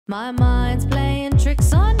My mind's playing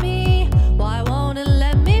tricks on me. Why won't it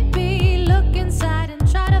let me be? Look inside and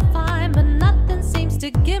try to find, but nothing seems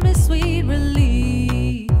to give me sweet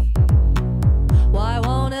relief. Why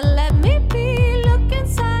won't it let me be? Look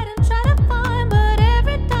inside and try to find, but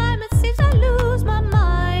every time it seems I lose my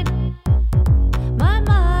mind. My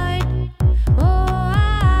mind. Oh,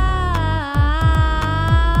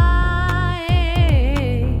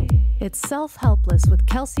 It's Self-Helpless with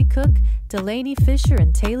Kelsey Cook, Delaney Fisher,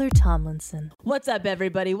 and Taylor Tomlinson. What's up,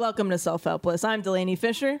 everybody? Welcome to Self-Helpless. I'm Delaney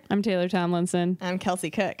Fisher. I'm Taylor Tomlinson. I'm Kelsey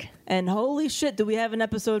Cook. And holy shit, do we have an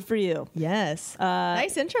episode for you? Yes.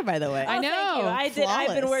 Nice intro, by the way. I know. Thank you.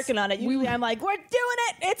 I've been working on it. Usually I'm like, we're doing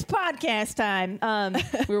it. It's podcast time.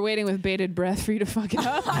 We were waiting with bated breath for you to fuck it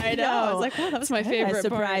up. I know. I was like, wow, That's my favorite I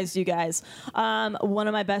surprised you guys. One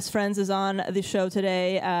of my best friends is on the show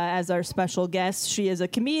today as our special guest. She is a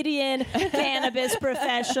comedian, cannabis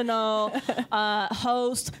professional,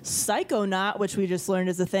 host, psychonaut, which we just learned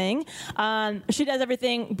is a thing. She does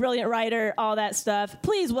everything, brilliant writer, all that stuff.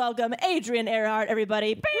 Please welcome Adrienne Earhart,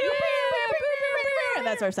 everybody.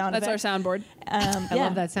 That's our sound. That's our effect. soundboard. I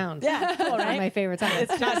love that sound. Yeah, cool, right? My favorite sound.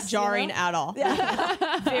 It's not jarring at all.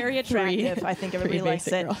 Very attractive. I think everybody likes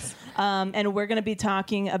it. And we're going to be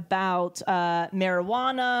talking about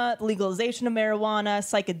marijuana, legalization of marijuana,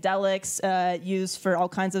 psychedelics used for all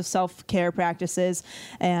kinds of self-care practices,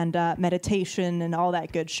 and meditation and all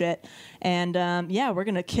that good shit. And we're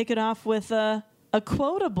going to kick it off with a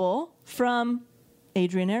quotable from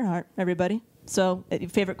Adrienne Earhart, everybody. So,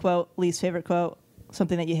 favorite quote, least favorite quote,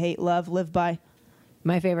 something that you hate, love, live by.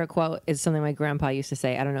 My favorite quote is something my grandpa used to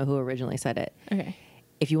say. I don't know who originally said it. Okay.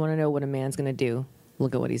 If you want to know what a man's going to do,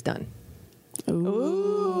 look at what he's done.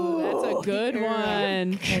 Ooh, that's a good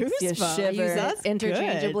one. Makes you Goosebumps. shiver. Use it That's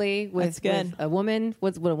interchangeably with a woman.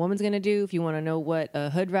 What a woman's going to do. If you want to know what a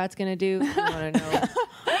hood rat's going to do. If you want to know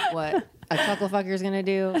what a chuckle fucker's going to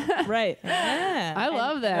do. Right. Yeah. I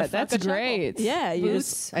love that. That's great. Yeah. You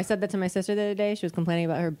Boots. I said that to my sister the other day. She was complaining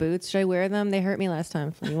about her boots. Should I wear them? They hurt me last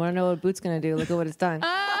time. You want to know what a boot's going to do? Look at what it's done.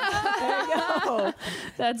 there you go.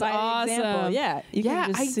 That's By awesome. example. Yeah. You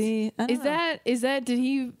can just see. I don't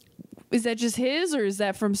know. Is that just his, or is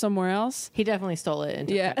that from somewhere else? He definitely stole it.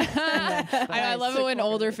 Yeah. I love it when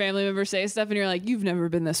older family members say stuff and you're like, you've never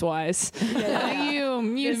been this wise.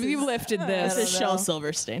 You've lifted this. This is Shel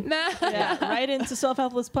Silverstein. Yeah, write into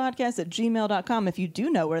selfhelplesspodcast@gmail.com if you do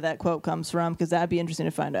know where that quote comes from, because that'd be interesting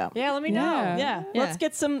to find out. Yeah, let me know. Yeah. Yeah. Yeah. Let's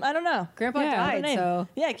get some, I don't know. Grandpa Yeah. died, Name. so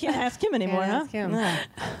Yeah, I can't ask him anymore, Can't huh? ask him. Yeah.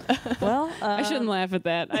 Well, I shouldn't laugh at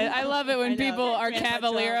that. I love it when people are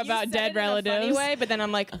cavalier about dead relatives. Anyway, but then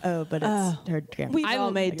I'm like, oh, but it's her grandma. we've all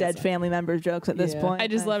made dead family member jokes at this point. I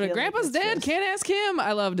just love it. feel like Grandpa's it's dead. just- Can't ask him.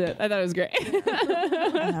 I loved it. I thought it was great.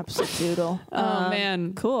 Absolute. Oh,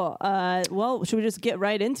 man. Cool. Well, should we just get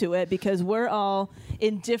right into it, because we're all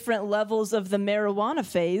in different levels of the marijuana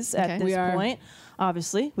phase at this We are. point.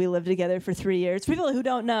 Obviously, we lived together for 3 years. For people who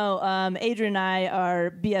don't know, Adrienne and I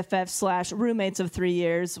are BFFs / roommates of 3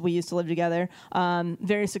 years. We used to live together.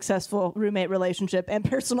 Very successful roommate relationship and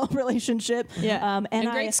personal relationship. Yeah.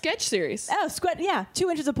 And great sketch series. Oh, 2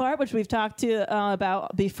 inches apart, which we've talked to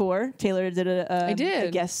about before. Taylor did a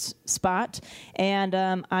guest spot, and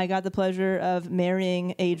I got the pleasure of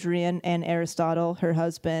marrying Adrienne and Aristotle, her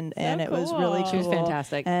husband, and it was really cool. She was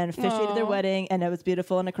fantastic. And officiated their wedding, and it was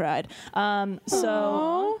beautiful, and I cried.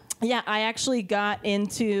 Yeah, I actually got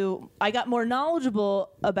more knowledgeable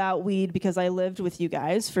about weed because I lived with you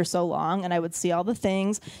guys for so long, and I would see all the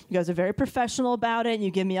things. You guys are very professional about it, and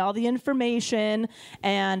you give me all the information,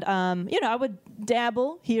 and I would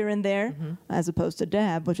dabble here and there, as opposed to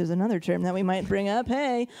dab, which is another term that we might bring up.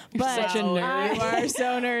 Hey, but such a nerd. You are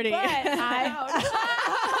so nerdy.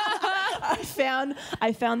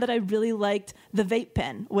 I found that I really liked the vape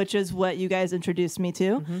pen, which is what you guys introduced me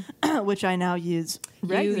to, which I now use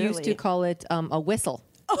regularly. you used to call it a whistle.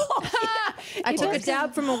 I took a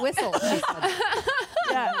dab from a whistle. She said.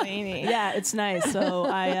 Yeah, it's nice. So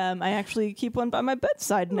I actually keep one by my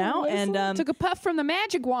bedside now, and took a puff from the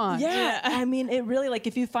magic wand. yeah, I mean, it really, like,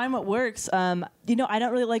 if you find what works, I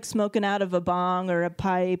don't really like smoking out of a bong or a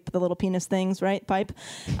pipe, the little penis things, right? Pipe.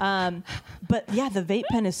 But yeah, the vape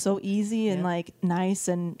pen is so easy and like nice,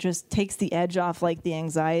 and just takes the edge off like the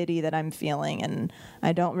anxiety that I'm feeling, and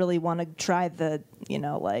I don't really want to try the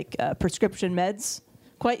prescription meds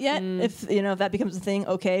quite yet. If that becomes a thing,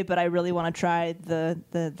 okay, but I really want to try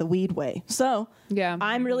the weed way. So Yeah.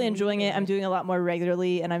 I'm really enjoying it. I'm doing a lot more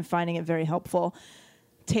regularly, and I'm finding it very helpful.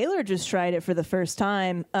 Taylor just tried it for the first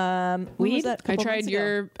time. When was that? A I couple tried months ago?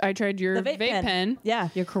 your The vape pen. Yeah.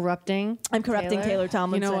 You're corrupting. I'm corrupting Taylor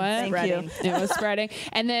Tomlinson. You know what? Thank you. It was spreading.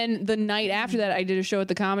 And then the night after that, I did a show at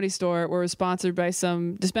the Comedy Store where it was sponsored by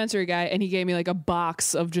some dispensary guy, and he gave me like a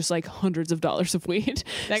box of just like hundreds of dollars of weed.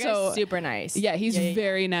 That guy's super nice. Yeah, he's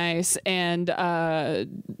very nice, and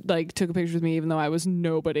like took a picture with me even though I was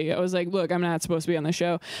nobody. I was like, look, I'm not supposed to be on the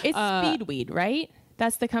show. It's Speedweed, right?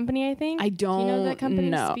 That's the company, I think. I don't Do you know that company?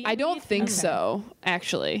 know. I don't Speedweed? think Okay. so,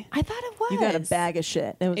 actually. I thought it was. You got a bag of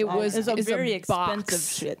shit. It was a very expensive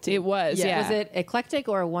box. shit. Too. It was, yeah. Was it eclectic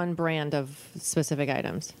or one brand of specific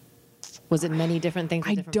items? Was it many different things?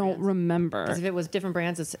 with I different don't brands? remember. Because if it was different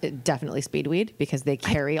brands, it's definitely Speedweed because they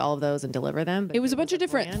carry all of those and deliver them. But It if was a bunch of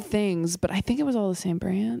different brand- things, but I think it was all the same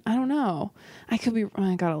brand. I don't know. I could be.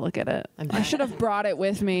 I gotta look at it. I should have brought it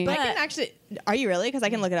with me. I can actually. Are you really? Because I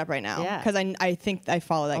can look it up right now. Yeah. Because I think I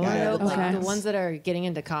follow that guy. Like Okay. the ones that are getting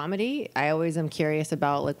into comedy, I always am curious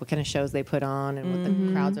about like what kind of shows they put on and what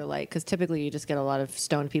the crowds are like. Because typically you just get a lot of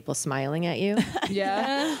stoned people smiling at you.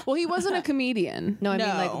 Yeah. Well, he wasn't a comedian. No, I mean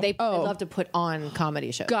No. like they love to put on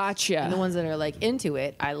comedy shows. Gotcha. And the ones that are like into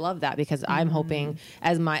it, I love that because I'm hoping,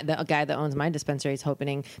 as the guy that owns my dispensary is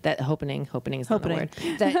hoping is not a word,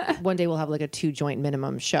 that one day we'll have like a 2 joint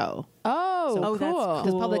minimum show. Oh, Oh, that's cool.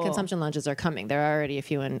 Because public Cool. consumption lounges are coming. There are already a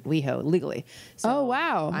few in WeHo legally. So Oh,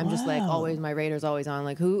 wow. I'm just like always, my radar's always on.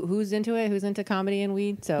 Like who's into it? Who's into comedy and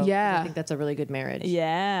weed? So Yeah. I think that's a really good marriage.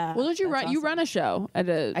 Yeah. Well, don't you That's run? You awesome. run a show at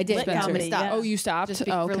a I did. dispensary. comedy, Stopped. yeah. Oh, you stopped. Just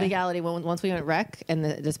Oh, for okay. legality. Once we went rec in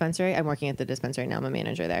the dispensary, I'm working at the dispensary now. I'm a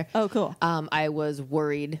manager there. Oh, cool. I was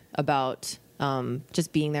worried about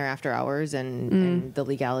just being there after hours and the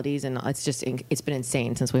legalities, and it's been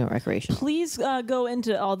insane since we went recreational. Please go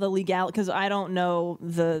into all the legal because I don't know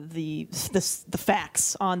the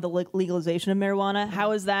facts on the legalization of marijuana.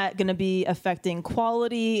 How is that going to be affecting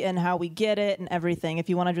quality and how we get it and everything? If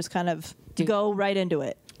you want to just kind of go right into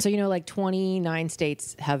it. So, like 29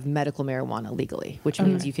 states have medical marijuana legally, which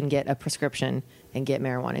means you can get a prescription and get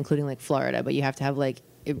marijuana, including like Florida, but you have to have like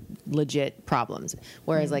legit problems.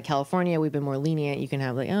 Whereas like California, we've been more lenient. You can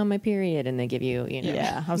have like, oh, my period, and they give you,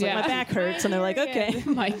 Yeah. I was Yeah. like, my back hurts. And they're like, okay.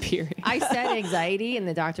 My period. I said anxiety, and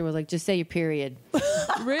the doctor was like, just say your period.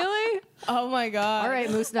 Really? Oh my god. All right,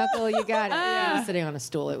 Moose Knuckle, you got it. I was sitting on a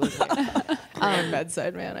stool. It was weird.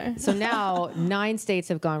 Bedside manner. So now 9 states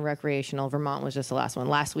have gone recreational. Vermont was just the last one.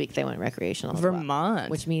 Last week they went recreational. as well,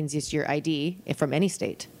 Vermont. which means it's your ID from any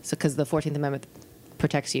state. So because the 14th Amendment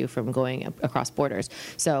protects you from going across borders.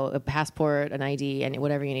 So a passport, an ID, and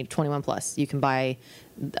whatever you need, 21 plus, you can buy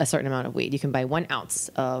a certain amount of weed. You can buy 1 ounce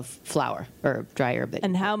of flower or dry herb.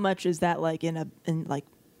 And how much is that like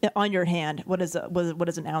on your hand? What does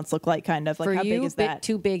an ounce look like? Kind of like for how you, big is that?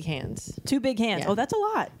 2 big hands. 2 big hands. Yeah. Oh, that's a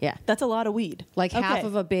lot. Yeah. That's a lot of weed. Like half Okay.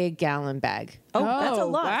 of a big gallon bag. Oh, that's a Oh,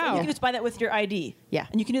 lot. wow. You can just buy that with your ID. Yeah.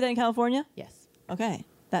 And you can do that in California? Yes. Okay.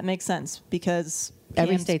 That makes sense because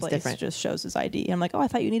Every Cam's state's place different. just shows his ID. I'm like, oh, I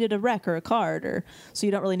thought you needed a rec or a card, or so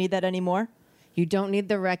you don't really need that anymore. You don't need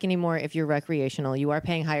the rec anymore if you're recreational. You are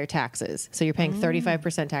paying higher taxes. So you're paying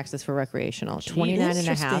 35% taxes for recreational, 29 and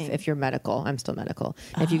a half Interesting. if you're medical. I'm still medical.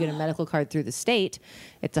 And if you get a medical card through the state,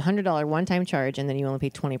 it's a $100 one-time charge, and then you only pay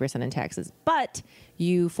 20% in taxes. But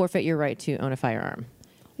you forfeit your right to own a firearm.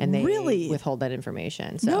 And they Really? withhold that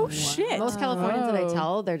information. So No shit. most Californians that I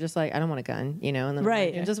tell, they're just like, I don't want a gun, And then I'm like,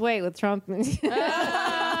 Right. just wait with Trump.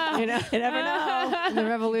 You never know. And the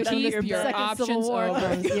revolution, Keep the your second Civil options War open.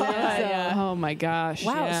 comes, So- Oh my gosh.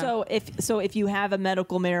 Wow. Yeah. So if you have a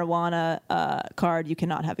medical marijuana card, you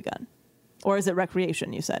cannot have a gun, or is it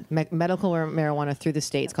recreation? You said. Medical marijuana through the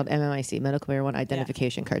state. It's called MMIC, Medical Marijuana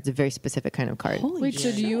Identification Card. It's a very specific kind of card. Holy Wait,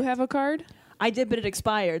 so do you have a card? I did, but it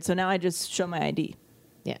expired, so now I just show my ID.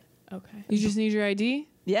 Yeah. Okay. You just need your ID?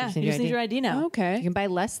 Yeah, just you need just your need your ID now. You Okay. can buy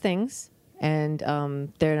less things, and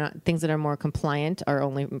they're not things that are more compliant are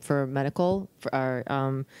only for medical.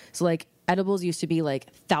 So like edibles used to be like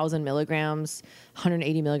 1,000 milligrams,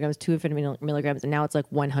 180 milligrams, 250 milligrams, and now it's like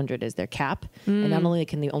 100 is their cap. And not only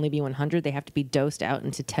can they only be 100, they have to be dosed out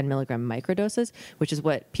into 10 milligram microdoses, which is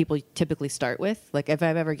what people typically start with. Like if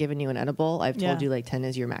I've ever given you an edible, I've told Yeah. you like 10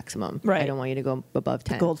 is your maximum. Right. I don't want you to go above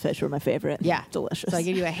 10. Goldfish were my favorite. Yeah. Delicious. So I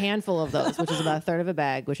give you a handful of those, which is about a third of a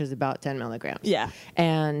bag, which is about 10 milligrams. Yeah.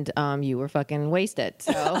 And you were fucking wasted.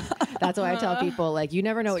 So that's why I tell people, like, you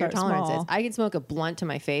never know what your Start tolerance small. is. I can smoke a blunt to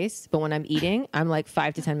my face, but when I'm I'm eating, I'm like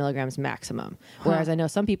 5 to 10 milligrams maximum. Whereas I know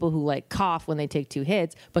some people who like cough when they take 2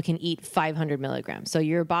 hits, but can eat 500 milligrams. So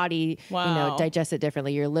your body, Wow. digests it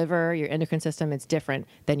differently. Your liver, your endocrine system, it's different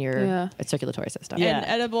than your circulatory system. Yeah. And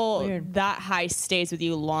edible that high stays with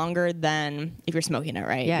you longer than if you're smoking it,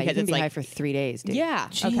 right? Yeah, because you can it's be like high for 3 days, dude. yeah,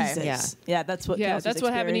 Jesus. okay, Yeah. That's what. Yeah, Kelsey's that's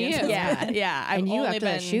what happened to experience you. has been. yeah. I've And you only after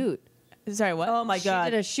been that shoot. Sorry, what? Oh my She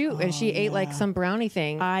god. did a shoot and she ate like some brownie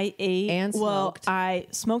thing. I ate And smoked. I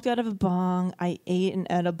smoked out of a bong. I ate an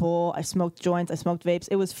edible. I smoked joints. I smoked vapes.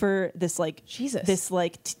 It was for this like Jesus. this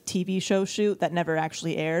like TV show shoot that never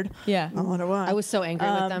actually aired. Yeah. I wonder why. I was so angry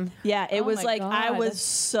with them. Yeah, it Oh was my like I God, was that's-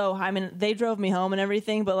 so high. I mean, they drove me home and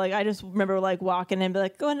everything, but like I just remember like walking in and be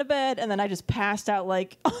like, going to bed, and then I just passed out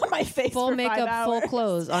like on my face Full for 5 makeup, full hours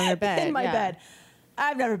clothes on your bed. in my yeah. bed.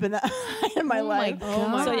 I've never been that high in my life.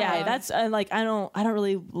 God. So yeah, that's like I don't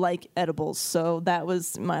really like edibles. So that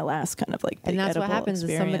was my last kind of like big And that's what edible happens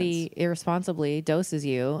is somebody irresponsibly doses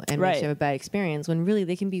you and Right. makes you have a bad experience when really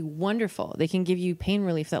they can be wonderful. They can give you pain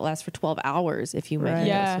relief that lasts for 12 hours if you Right. microdose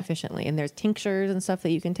Yeah. sufficiently. And there's tinctures and stuff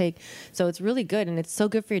that you can take. So it's really good. And it's so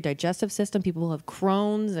good for your digestive system. People who have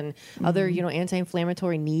Crohn's and other,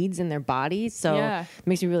 anti-inflammatory needs in their bodies. So Yeah. it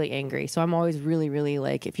makes me really angry. So I'm always really, really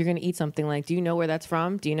like, if you're going to eat something, like, do you know where that's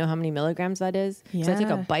from? Do you know how many milligrams that is? So I took a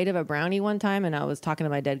Yeah. bite of a brownie one time and I was talking to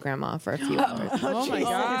my dead grandma for a few hours. Oh my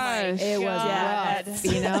gosh. It was God. rough,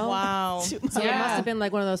 you know? Wow. So it must have been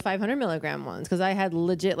like one of those 500 milligram ones because I had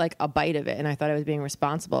legit like a bite of it and I thought I was being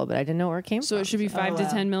responsible, but I didn't know where it came So from. it should be 5 to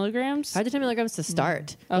 10 milligrams? 5 to 10 milligrams to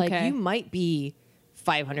start. Like Okay. you might be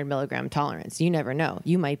 500 milligram tolerance. You never know.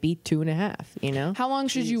 You might be 2.5, How long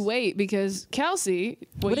should you wait? Because Kelsey,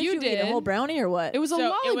 what did you eat, did, a whole brownie or what? it was a So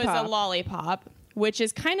lollipop. it was a lollipop, which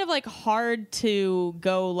is kind of like hard to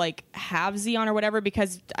go like halvesy on or whatever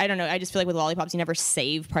because I don't know. I just feel like with lollipops, you never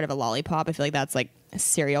save part of a lollipop. I feel like that's like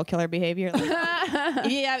serial killer behavior. Like,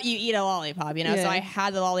 yeah, you eat a lollipop, Yeah. So I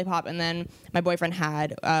had the lollipop, and then my boyfriend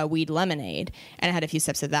had weed lemonade, and I had a few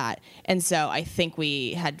sips of that. And so I think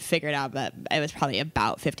we had figured out that it was probably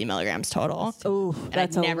about 50 milligrams total. Ooh, and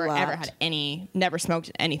that's I'd a never lot. ever had never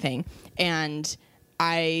smoked anything, and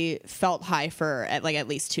I felt high for at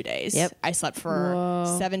least 2 days. Yep. I slept for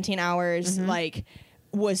 17 hours. Like,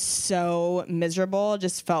 was so miserable.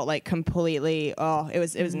 Just felt like completely. Oh, it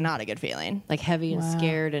was not a good feeling. like heavy and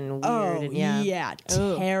scared and weird and yeah.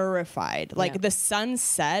 Terrified. Like Yeah. the sun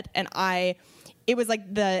set, and it was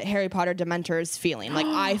like the Harry Potter Dementors feeling. Like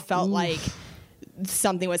I felt like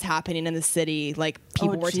something was happening in the city. Like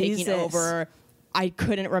people were taking Jesus. over. I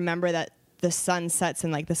couldn't remember that the sun sets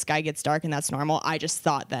and like the sky gets dark and that's normal. I just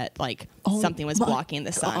thought that like something was blocking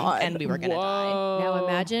the sun God. and we were gonna die. Now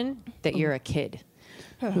imagine that you're a kid.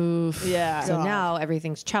 yeah. So now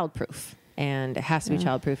everything's childproof. And it has to be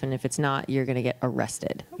childproof, and if it's not, you're going to get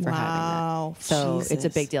arrested for having Wow. that. So it's a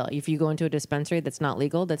Jesus. big deal. If you go into a dispensary that's not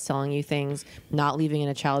legal, that's selling you things, not leaving in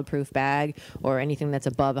a childproof bag, or anything that's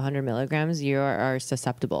above 100 milligrams, you are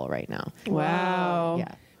susceptible right now. Wow.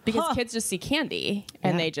 Yeah. Because kids just see candy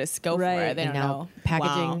and Yeah. they just go Right. for it. They And don't now know.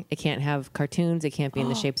 packaging, Wow. it can't have cartoons. It can't be in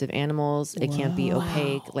the shapes of animals. It can't be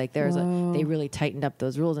opaque. Like they really tightened up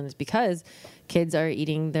those rules, and it's because kids are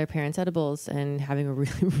eating their parents' edibles and having a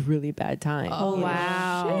really, really bad time. Oh, You know?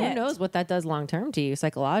 wow. And who knows what that does long term to you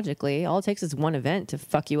psychologically? All it takes is one event to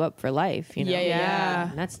fuck you up for life. You know? Yeah.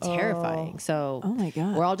 And that's terrifying. So Oh my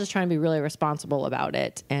God. we're all just trying to be really responsible about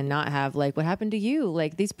it and not have like what happened to you.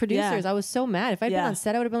 Like these producers, I was so mad. If I'd been Yeah. on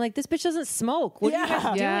set, I would have been like, this bitch doesn't smoke. What are you guys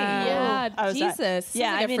doing? Yeah. Yeah, I was Jesus. at- This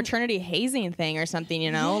yeah, is I like a mean- fraternity hazing thing or something,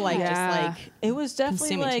 Like Yeah. just like It was definitely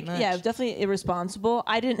consuming too like, much. yeah, definitely irresponsible.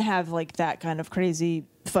 I didn't have like that kind of crazy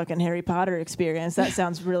fucking Harry Potter experience. That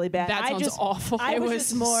sounds really bad. That I sounds just, awful. I It was was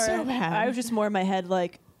just more. so bad. I was just more in my head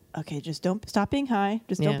like, okay, just don't stop being high.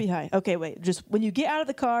 Just Yeah. don't be high. Okay, wait. Just when you get out of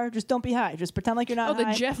the car, just don't be high. Just pretend like you're not Oh, the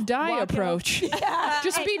high. Jeff Dye Walk it approach.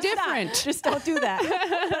 Just be different. Just don't do that.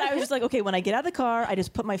 But I was just like, okay, when I get out of the car, I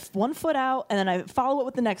just put my one foot out and then I follow it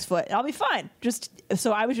with the next foot. I'll be fine.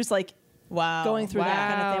 So I was just like wow. going through that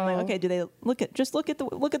kind of thing. I'm Wow. like, okay, do they look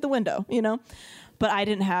at the window, But I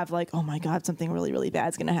didn't have like, oh my God, something really, really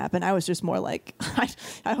bad's gonna happen. I was just more like,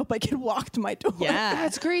 I hope I can walk to my door. Yeah.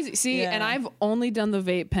 That's crazy. See, Yeah. and I've only done the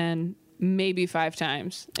vape pen maybe 5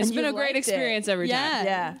 times. It's And been you a great liked it. experience every Yeah. time.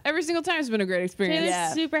 Yeah. Every single time has been a great experience. Taylor's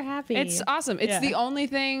Yeah. super happy. It's awesome. It's Yeah. the only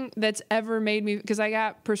thing that's ever made me, because I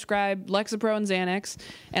got prescribed Lexapro and Xanax,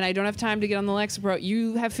 and I don't have time to get on the Lexapro.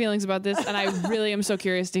 You have feelings about this, and I really am so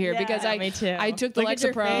curious to hear Yeah, because me too. I took the Look at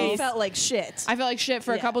your Lexapro. You felt like shit. I felt like shit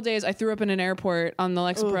for a Yeah. couple days. I threw up in an airport on the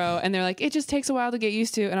Lexapro, and they're like, it just takes a while to get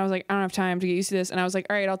used to. And I was like, I don't have time to get used to this. And I was like,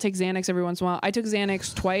 all right, I'll take Xanax every once in a while. I took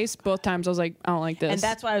Xanax twice. Both times I was like, I don't like this. And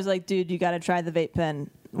that's why I was like, dude, you got to try the vape pen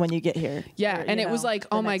when you get here. Yeah, or, and you it was know, like,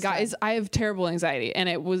 the oh my next God, time. I have terrible anxiety. And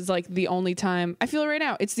it was like the only time, I feel it right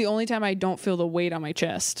now, it's the only time I don't feel the weight on my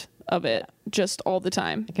chest of it, just all the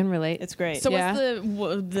time. I can relate. It's great. So Yeah.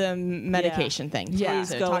 what's the medication thing? Yeah. Please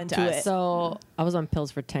Please go talk into to us. it. So I was on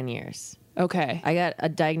pills for 10 years. Okay. I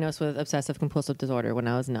got diagnosed with obsessive compulsive disorder when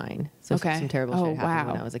I was 9. So Okay. some terrible Oh, shit happened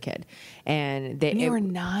wow. when I was a kid. And they, And you it- were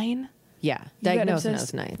 9? yeah, You got diagnosed when I was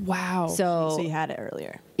obsessed? 9. Wow. So you had it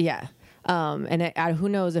earlier. Yeah. And who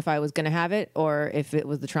knows if I was going to have it or if it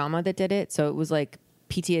was the trauma that did it. So it was like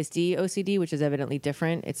PTSD OCD, which is evidently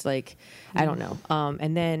different. It's like, I don't know.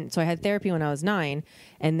 And then, so I had therapy when I was 9,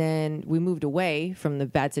 and then we moved away from the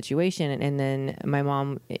bad situation. And then my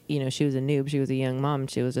mom, you know, she was a noob. She was a young mom.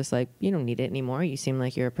 She was just like, you don't need it anymore. You seem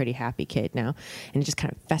like you're a pretty happy kid now. And it just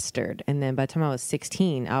kind of festered. And then by the time I was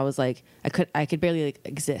 16, I was like, I could barely like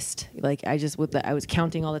exist. Like I was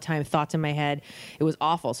counting all the time, thoughts in my head. It was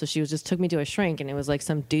awful. So she just took me to a shrink, and it was like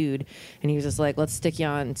some dude, and he was just like, let's stick you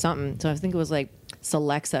on something. So I think it was like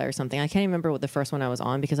Celexa or something. I can't even remember what the first one I was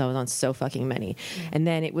on because I was on so fucking many. And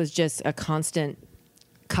then it was just a constant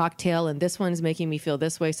cocktail, and this one's making me feel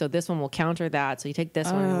this way, so this one will counter that. So you take this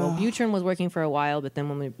one. And Wellbutrin was working for a while, but then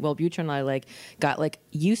when Wellbutrin, I like got like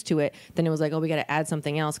used to it. Then it was like, oh, we got to add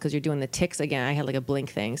something else because you're doing the ticks again. I had like a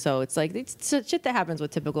blink thing, so it's like it's shit that happens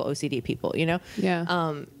with typical OCD people, you know?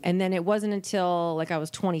 Yeah. And then it wasn't until like I was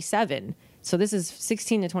 27. So this is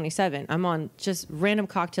 16 to 27. I'm on just random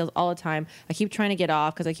cocktails all the time. I keep trying to get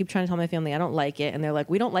off because I keep trying to tell my family I don't like it, and they're like,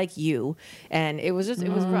 "We don't like you." And it was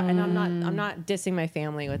rough. And I'm not dissing my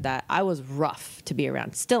family with that. I was rough to be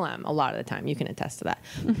around. Still am a lot of the time. You can attest to that.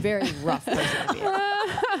 Very rough person to be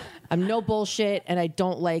around. I'm no bullshit, and I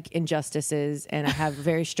don't like injustices, and I have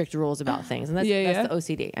very strict rules about things, and that's the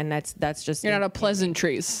OCD, and that's just You're not a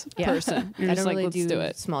pleasantries person. You're I just don't like, really let's do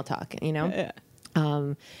it. small talk, you know.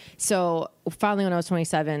 So finally, when I was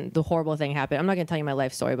 27, the horrible thing happened. I'm not going to tell you my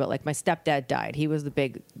life story, but like my stepdad died. He was the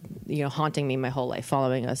big, you know, haunting me my whole life,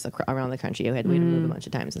 following us around the country. We had to move a bunch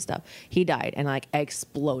of times and stuff. He died, and like I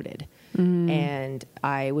exploded. And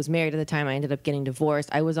I was married at the time. I ended up getting divorced.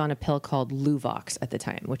 I was on a pill called Luvox at the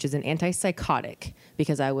time, which is an antipsychotic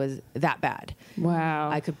because I was that bad. Wow.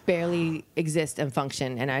 I could barely exist and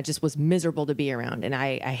function, and I just was miserable to be around. And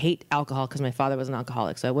I hate alcohol because my father was an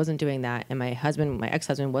alcoholic, so I wasn't doing that. And my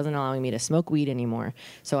ex-husband wasn't allowing me to smoke weed anymore,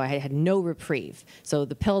 so I had no reprieve. So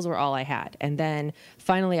the pills were all I had. And then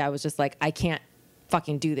finally I was just like, I can't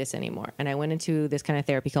fucking do this anymore. And I went into this kind of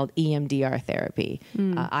therapy called EMDR therapy,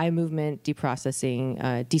 eye movement deprocessing,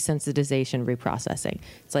 desensitization reprocessing.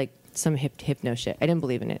 It's like some hypno shit. I didn't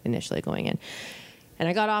believe in it initially going in. And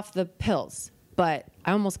I got off the pills, but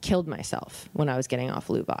I almost killed myself when I was getting off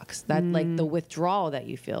Luvox. That like the withdrawal that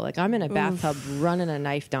you feel. Like I'm in a bathtub running a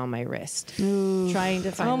knife down my wrist, trying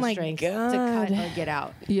to find the strength to cut or get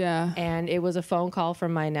out. Yeah. And it was a phone call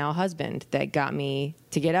from my now husband that got me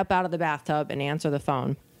to get up out of the bathtub and answer the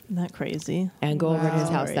phone Isn't that crazy? and go over to his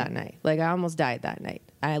house Sorry. that night. Like I almost died that night.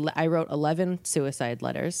 I wrote 11 suicide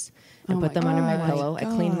letters and Oh put my them under my God. pillow. I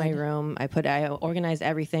cleaned my room. I organized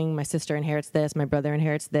everything. My sister inherits this. My brother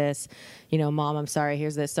inherits this. You know, Mom, I'm sorry.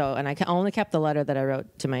 Here's this. So, and I only kept the letter that I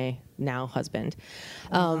wrote to my now husband.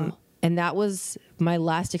 And that was my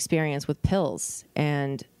last experience with pills.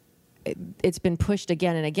 And it's been pushed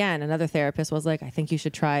again and again. Another therapist was like, I think you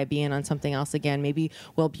should try being on something else again. Maybe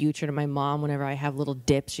Wellbutrin. Or my mom, whenever I have little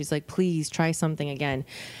dips, she's like, please try something again.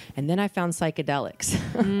 And then I found psychedelics.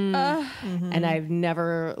 And I've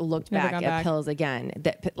never looked Never back gone at back. pills again.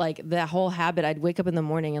 That whole habit, I'd wake up in the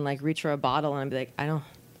morning and like reach for a bottle and I'd be like, I don't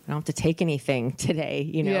have to take anything today.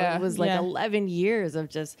 You know, Yeah. it was like Yeah. 11 years of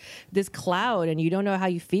just this cloud and you don't know how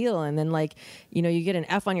you feel. And then like, you know, you get an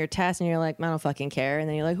F on your test and you're like, I don't fucking care. And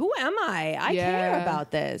then you're like, who am I? I care Yeah.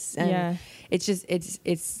 about this. And Yeah. it's just,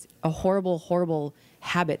 it's a horrible, horrible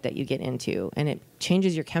habit that you get into, and it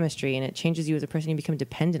changes your chemistry and it changes you as a person. You become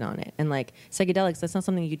dependent on it. And like psychedelics, that's not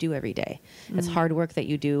something you do every day. It's hard work that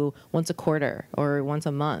you do once a quarter or once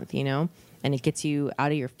a month, you know? And it gets you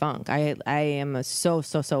out of your funk. I am so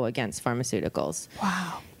against pharmaceuticals.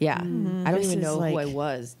 Wow. Yeah. I don't This even is know who like I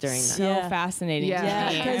was during that. So Yeah. fascinating. Yeah. to Yeah,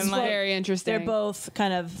 me. because I'm like, Very interesting. They're both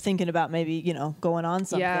kind of thinking about maybe, you know, going on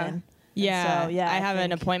something. Yeah. And Yeah, so, yeah. I have an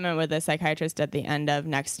think- appointment with a psychiatrist at the end of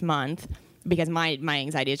next month because my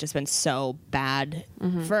anxiety has just been so bad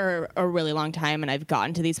for a really long time, and I've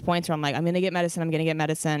gotten to these points where I'm like, I'm going to get medicine, and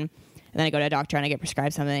then I go to a doctor and I get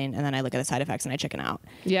prescribed something, and then I look at the side effects and I chicken out.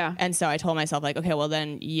 Yeah. And so I told myself, like, okay, well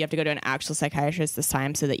then you have to go to an actual psychiatrist this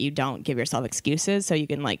time so that you don't give yourself excuses, so you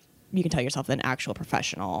can tell yourself that an actual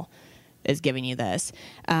professional is giving you this.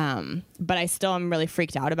 But I still am really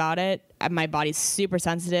freaked out about it. My body's super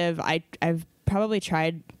sensitive. I've probably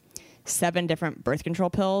tried 7 different birth control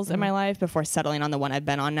pills in my life before settling on the one I've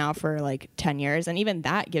been on now for like 10 years. And even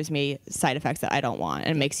that gives me side effects that I don't want.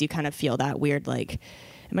 And it makes you kind of feel that weird, like,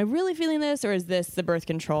 am I really feeling this, or is this the birth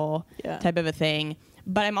control type of a thing?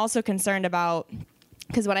 But I'm also concerned about,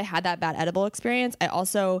 because when I had that bad edible experience, I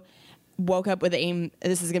also woke up with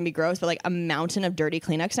this is going to be gross, but like a mountain of dirty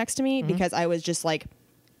Kleenex next to me because I was just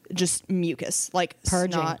mucus, like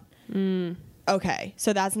Purging. snot. Okay,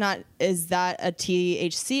 so is that a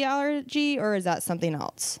THC allergy or is that something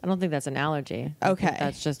else? I don't think that's an allergy. I Okay. think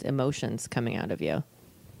that's just emotions coming out of you.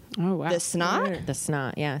 Oh wow. The snot? The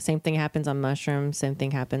snot, yeah. Same thing happens on mushrooms. Same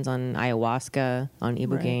thing happens on ayahuasca, on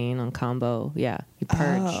ibogaine, on combo. Yeah, you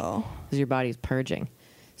purge because your body's purging.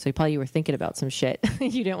 So you were thinking about some shit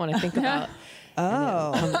you didn't want to think about.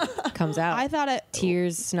 Comes out. I thought it.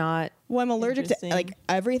 Tears, snot. Well, I'm allergic to Interesting. like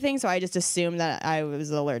everything, so I just assumed that I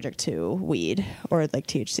was allergic to weed or like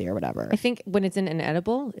THC or whatever. I think when it's in an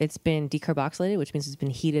edible, it's been decarboxylated, which means it's been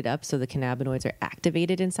heated up so the cannabinoids are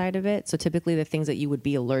activated inside of it. So typically the things that you would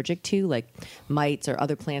be allergic to, like mites or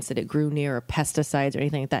other plants that it grew near or pesticides or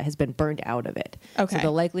anything like that, has been burned out of it. Okay. So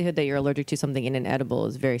the likelihood that you're allergic to something in an edible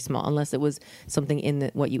is very small, unless it was something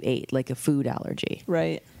in what you ate, like a food allergy.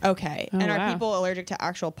 Right. Okay, Oh, and are wow. people allergic to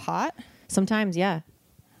actual pot? Sometimes, yeah.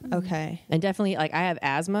 Okay. And definitely, like, I have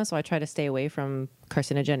asthma, so I try to stay away from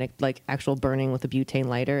carcinogenic, like actual burning with a butane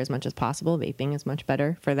lighter as much as possible. Vaping is much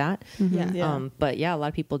better for that. Yeah. But yeah, a lot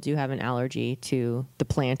of people do have an allergy to the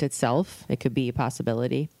plant itself. It could be a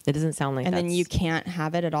possibility. It doesn't sound like And then that's- you can't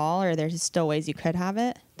have it at all, or there's still ways you could have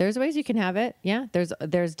it? There's ways you can have it. Yeah,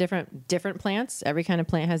 there's different plants. Every kind of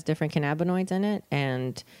plant has different cannabinoids in it,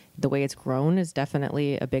 and the way it's grown is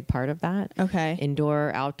definitely a big part of that. Okay.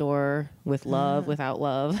 Indoor, outdoor, with love, without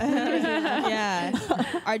love. Yeah.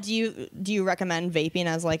 Do you recommend vaping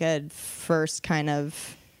as like a first kind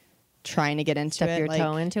of trying to get into Step it? your like,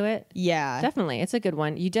 toe into it. Yeah. Definitely. It's a good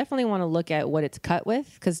one. You definitely want to look at what it's cut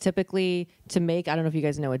with, because typically to make, I don't know if you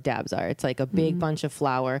guys know what dabs are. It's like a big bunch of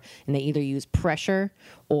flour, and they either use pressure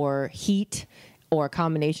or heat or a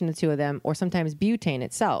combination of the two of them, or sometimes butane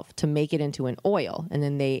itself to make it into an oil. And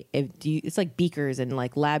then it's like beakers and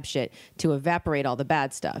like lab shit to evaporate all the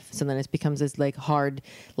bad stuff. So then it becomes this like hard,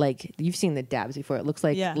 like you've seen the dabs before. It looks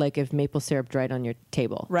like Yeah. like if maple syrup dried on your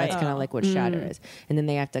table. Right. That's kind of like what shatter is. And then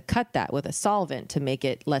they have to cut that with a solvent to make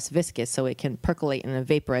it less viscous so it can percolate and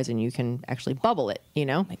vaporize and you can actually bubble it, you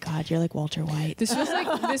know? Oh my God, you're like Walter White. This feels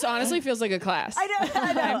like this honestly feels like a class. I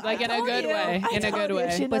know. Like in a good way. In a good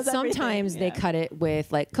way. But sometimes they cut it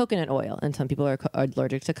with like coconut oil, and some people are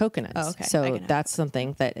allergic to coconuts. Oh, okay. I So can have that's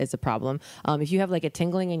something that is a problem. If you have like a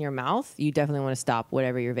tingling in your mouth, you definitely want to stop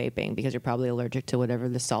whatever you're vaping because you're probably allergic to whatever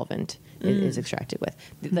the solvent is extracted with.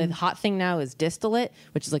 The hot thing now is distillate,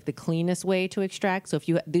 which is like the cleanest way to extract. So if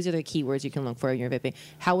you these are the keywords you can look for in your vaping.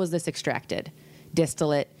 How was this extracted?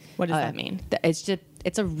 Distillate. What does that mean?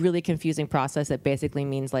 It's a really confusing process that basically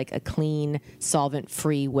means like a clean,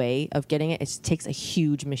 solvent-free way of getting it. It just takes a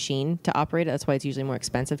huge machine to operate it. That's why it's usually more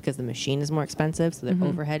expensive, because the machine is more expensive, so the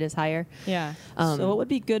overhead is higher. Yeah. So what would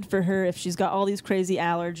be good for her if she's got all these crazy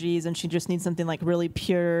allergies and she just needs something like really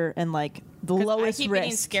pure and like the 'Cause lowest I keep risk?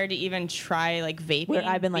 getting scared to even try like vaping. Where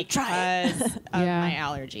I've been like, try it. because of Yeah. my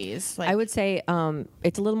allergies. Like, I would say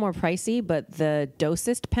it's a little more pricey, but the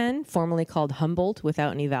Dosist pen, formerly called Humboldt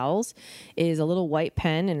without any vowels, is a little white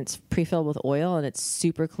pen, and it's pre-filled with oil, and it's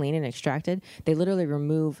super clean and extracted. They literally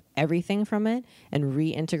remove everything from it and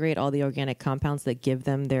reintegrate all the organic compounds that give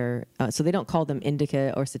them their so they don't call them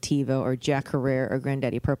indica or sativa or Jack Herrera or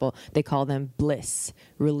Granddaddy Purple. They call them bliss,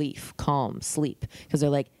 relief, calm, sleep, because they're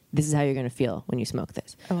like, this is how you're going to feel when you smoke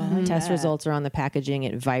this. Test results are on the packaging.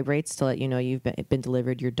 It vibrates to let you know you've been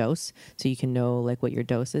delivered your dose, so you can know like what your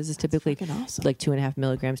dose is. It's typically fucking awesome. like 2.5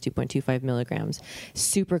 milligrams, 2.25 milligrams.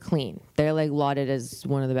 Super clean. They're like lauded as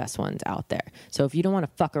one of the best ones out there. So if you don't want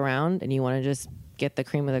to fuck around and you want to just get the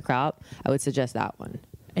cream of the crop, I would suggest that one.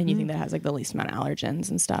 and you think that has like the least amount of allergens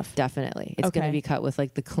and stuff. Definitely. It's going to Okay. be cut with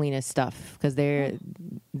like the cleanest stuff because they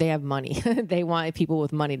have money. They want people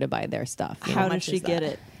with money to buy their stuff. you How know? does much she is get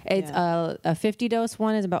that? it? It's a 50 dose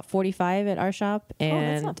one is about 45 at our shop, that's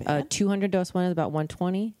and not a bad. 200 dose one is about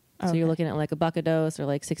 120. So Okay. you're looking at like $1 a dose or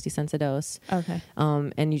like 60 cents a dose. Okay.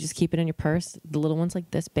 And you just keep it in your purse. The little one's like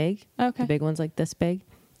this big. Okay. The big one's like this big.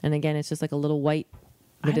 And again, it's just like a little white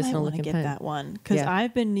I might medicinal want to looking get pen. that one because Yeah.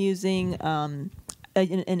 I've been using.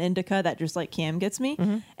 an indica that just like Cam gets me,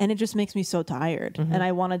 and it just makes me so tired, and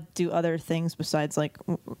I want to do other things besides like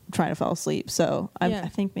trying to fall asleep. So I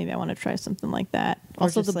think maybe I want to try something like that.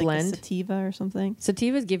 Also or just the like blend. a sativa or something.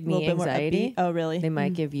 Sativas give A little me bit more anxiety. upbeat. Oh, really? They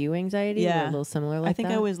might give you anxiety. Yeah. They're a little similar like I think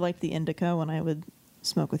that. I always liked the indica when I would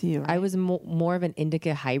smoke with you. Right? I was more of an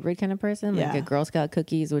indica hybrid kind of person, like Yeah. a Girl Scout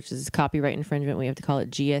cookies, which is copyright infringement. We have to call it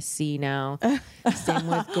GSC now. Same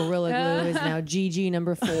with Gorilla Glue is now GG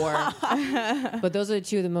number 4. But those are the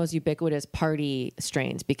two of the most ubiquitous party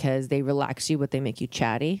strains because they relax you, but they make you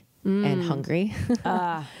chatty and hungry.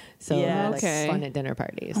 So Yeah. like Okay. fun at dinner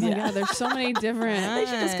parties. Oh my god, there's so many different. They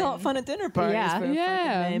should just call it fun at dinner parties. Yeah. for a Yeah,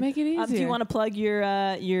 fucking name. make it Do you easier. want to plug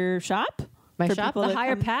your shop? My For shop, people The that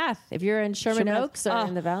Higher come- Path. If you're in Sherman Oaks or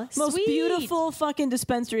in the Valley, Most Sweet. beautiful fucking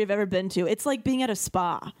dispensary I've ever been to. It's like being at a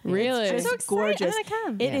spa. Really? It's I'm just so excited. gorgeous. I'm gonna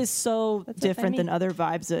come. It is so different than mean. other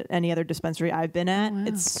vibes at any other dispensary I've been at.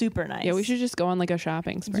 It's super nice. Yeah, we should just go on like a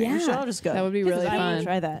shopping spree. We should all just go. That would be really I want fun. to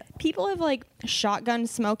try that. People have like shotgun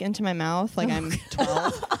smoke into my mouth like I'm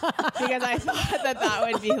 12 because I thought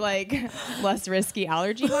that would be like less risky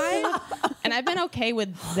allergy wise, and I've been okay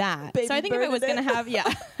with that. Baby so I think if I was burning gonna have,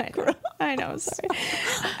 I know, sorry.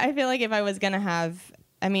 I feel like if I was gonna have,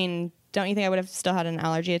 I mean, don't you think I would have still had an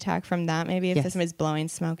allergy attack from that? Maybe if Yes. somebody's blowing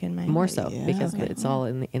smoke in my more so Yeah. because it's all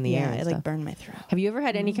in the air. yeah, and it like stuff. burned my throat. Have you ever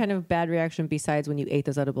had any kind of bad reaction besides when you ate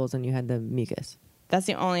those edibles and you had the mucus? That's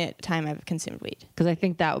the only time I've consumed weed. Because I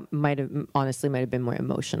think that might have been more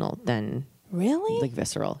emotional than Really? like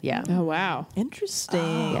visceral. Yeah. Oh wow.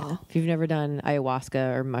 Interesting. Yeah. If you've never done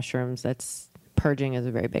ayahuasca or mushrooms, that's purging is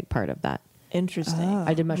a very big part of that. Interesting.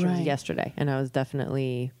 I did mushrooms right. yesterday, and I was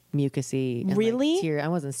definitely mucusy. And Really? I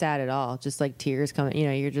wasn't sad at all. Just like tears coming. You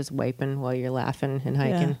know, you're just wiping while you're laughing and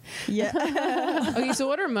hiking. Yeah. Okay, so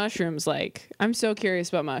what are mushrooms like? I'm so curious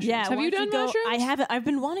about mushrooms. Yeah, Have why you don't done go- mushrooms? I haven't. I've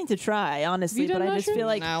been wanting to try, honestly, Have you but done I just feel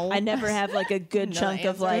like mushrooms? No. I never have like a good No chunk of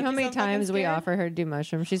answer. like. How many I'm fucking times we scared. offer her to do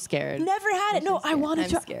mushrooms? She's scared. Never had it. No, I wanted I'm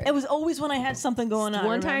to. scared. It was always when I had something going on.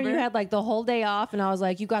 One time you remember? had like the whole day off, and I was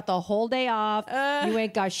like, "You got the whole day off. You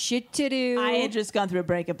ain't got shit to do." I had just gone through a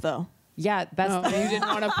breakup though. Yeah, that's Oh, you didn't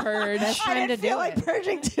want to purge. That's I time to didn't feel do like it.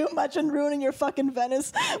 purging too much and ruining your fucking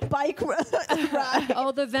Venice bike ride.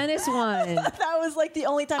 Oh, the Venice one. That was like the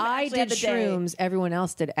only time I I actually did had the day. shrooms. Everyone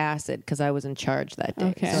else did acid because I was in charge that day.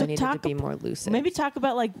 Okay. So, So I needed talk to be ab- more lucid. Maybe talk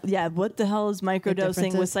about like, yeah, what the hell is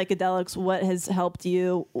microdosing with differences? psychedelics? What has helped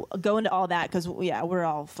you? Go into all that because yeah, we're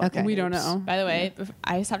all fucking. Okay. We don't noobs. know. By the way,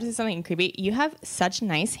 I just have to say something creepy. You have such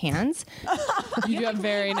nice hands. You do have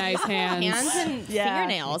very nice hands. Hands and Yeah.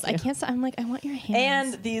 fingernails. I can't stop. I'm like, I want your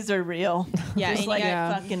hands. And these are real. yeah, just and like you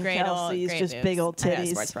got fucking great Kelsey's, great just boobs. big old I got a titties.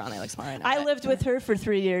 sports bra and they look small right now. I but- lived with her for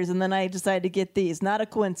 3 years, and then I decided to get these. Not a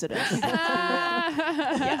coincidence.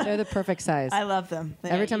 They're the perfect size. I love them.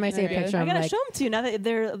 Every time I see a Very good. picture, I I'm gotta like, show them to you now that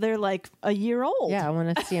they're like a year old. yeah, I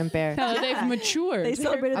want to see them bare. Hell, they've matured. They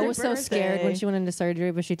celebrated I their was so scared when birthday. she went into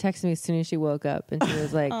surgery, but she texted me as soon as she woke up, and she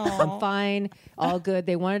was like, "I'm fine, all good."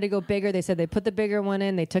 They wanted to go bigger. They said they put the bigger one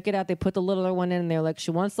in, they took it out, they put the littler one in, and they were like,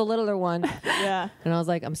 "She wants the littler one," Yeah. and I was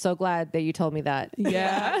like, "I'm so glad that you told me that."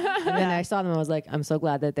 yeah. And then I saw them, I was like, "I'm so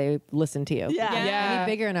glad that they listened to you." Yeah. Yeah.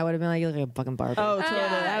 Any bigger, and I would have been like, "You look like a fucking Barbie." Oh, totally.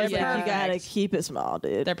 Yeah, I was they're like, you gotta perfect. keep it small,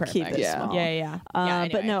 dude. They're Keep perfect. it Yeah. small. Yeah. But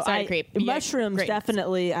Anyway, no, sorry, creep. Yeah, mushrooms great.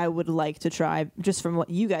 definitely I would like to try just from what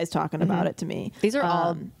you guys talking about it to me. These are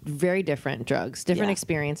all very different drugs. Different yeah.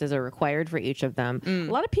 experiences are required for each of them.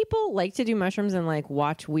 A lot of people like to do mushrooms and like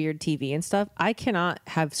watch weird TV and stuff. I cannot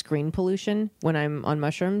have screen pollution when I'm on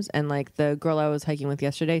mushrooms. And like the girl I was hiking with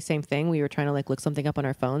yesterday, same thing. We were trying to like look something up on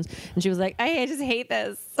our phones, and she was like, "I just hate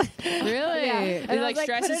this." Really? And It I like was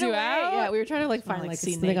 "Put stresses it you away." out? Yeah, we were trying to like find like, like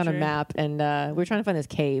see something on a nature. map, and we were trying to find this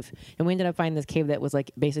cave, and we ended up finding this cave that was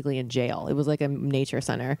like basically in jail. It was like a nature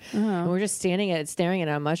center, and we were just standing at it, staring at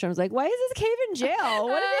our mushrooms, like, "Why is this cave in jail?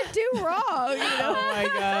 What did it do wrong?" You know? Oh my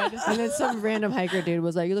god. And then some random hiker dude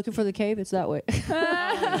was like, "You looking for the cave? It's that way."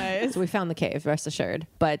 So we found the cave, rest assured.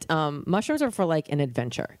 But mushrooms are for like an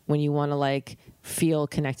adventure when you want to like feel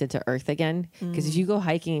connected to earth again. Because if you go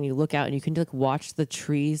hiking and you look out and you can like watch the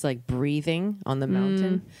trees like breathing on the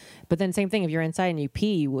mountain. But then same thing, if you're inside and you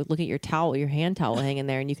pee, you would look at your towel, your hand towel hanging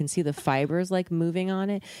there, and you can see the fibers like moving on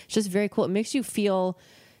it. It's just very cool. It makes you feel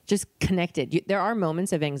just connected. There are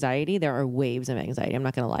moments of anxiety. There are waves of anxiety. I'm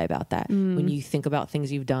not going to lie about that. When you think about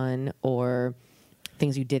things you've done or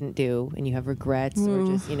things you didn't do and you have regrets or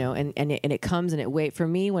just, and it comes and it wait for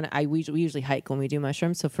me when we usually hike when we do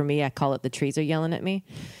mushrooms. So for me, I call it the trees are yelling at me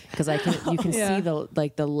because you can see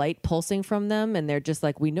the light pulsing from them. And they're just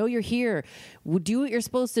like, we know you're here. We'll do what you're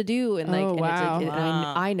supposed to do. And like,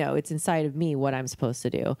 I know it's inside of me what I'm supposed to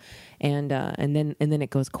do. And then it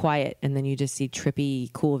goes quiet. And then you just see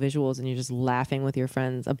trippy, cool visuals and you're just laughing with your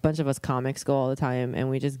friends. A bunch of us comics go all the time and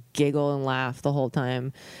we just giggle and laugh the whole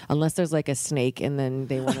time, unless there's like a snake and then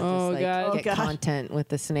they want to get content with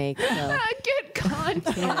the snake. So. Get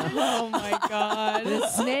content. Oh my God. The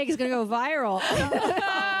snake is going to go viral.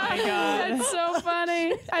 Oh my God. That's so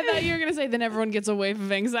funny. I thought you were going to say then everyone gets a wave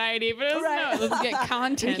of anxiety, but it was no, let's get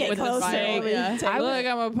content with the snake. Look,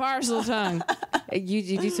 I'm a parcel tongue.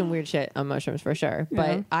 You do some weird shit on mushrooms for sure.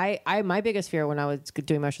 But I my biggest fear when I was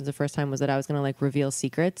doing mushrooms the first time was that I was going to like reveal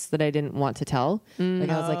secrets that I didn't want to tell. Like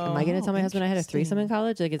I was like, am I going to tell my husband I had a threesome in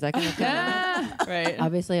college? Like, is that going to come out? Right.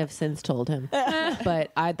 Obviously, I've since told him.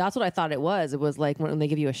 But that's what I thought it was. It was like when they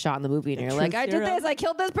give you a shot in the movie and you're like, I did this, I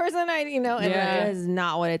killed this person, and that is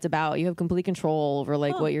not what it's about. You have complete control over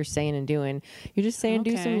like what you're saying and doing. You're just saying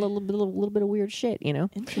do some little bit of weird shit,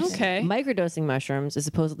 Okay. Microdosing mushrooms is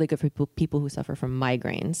supposedly good for people who suffer from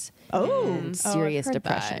migraines. And serious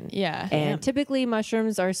depression. That. Yeah. And typically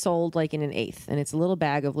mushrooms are sold like in an eighth, and it's a little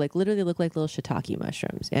bag of like literally look like little shiitake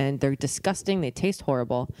mushrooms, and they're disgusting. They taste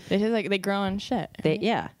horrible. They taste like they grow on shit.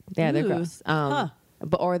 They're gross.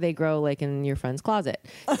 Or they grow like in your friend's closet.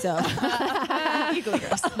 So Equally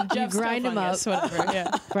gross. you grind them up, whatever. Yeah.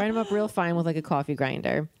 grind them up real fine with like a coffee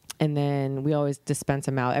grinder. And then we always dispense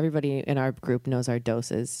them out. Everybody in our group knows our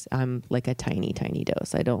doses. I'm like a tiny, tiny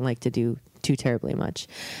dose. I don't like to do too terribly much.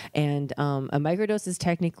 And a microdose is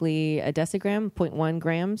technically a decigram, 0.1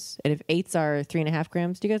 grams. And if eighths are 3.5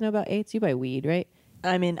 grams, do you guys know about eighths? You buy weed, right?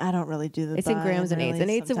 I mean, I don't really do the. It's in grams and eighths. An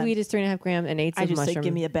eighth of weed is 3.5 grams. An eighth of mushroom. I just say,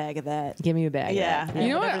 give me a bag of that. Give me a bag. Yeah. Of that. You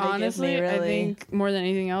know what? Whatever they give Honestly, me, really. I think more than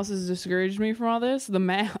anything else has discouraged me from all this. The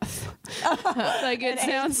math. Like it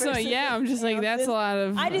sounds so. Yeah, I'm just like that's a lot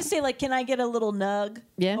of. I just say like, can I get a little nug?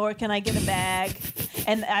 Yeah. Or can I get a bag?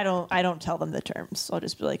 And I don't tell them the terms. I'll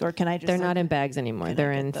just be like, or can I just? They're like, not in bags anymore.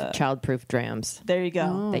 They're in child-proof drams There you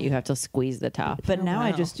go. that you have to squeeze the top. But now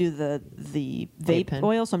I just do the vape pen.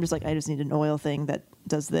 oil. So I'm just like, I just need an oil thing that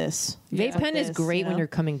does this. Vape pen is this, great when you're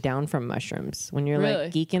coming down from mushrooms. When you're Really?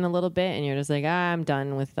 like geeking a little bit and you're just like, I'm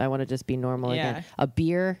done with. I want to just be normal Yeah. again. A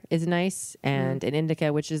beer is nice, and an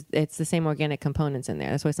indica, which is it's the same organic components in there.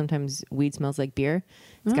 That's why sometimes weed smells like beer.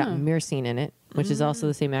 It's got myrcene in it, which is also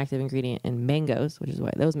the same active ingredient in mangoes, which is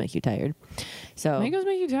why those make you tired. So Mangoes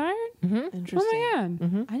make you tired? Interesting. Oh my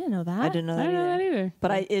god. I didn't know that. I didn't know I that, didn't know that either. either.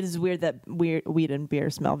 But it is weird that weed and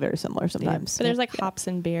beer smell very similar sometimes. But there's like hops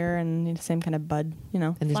and beer and the same kind of bud,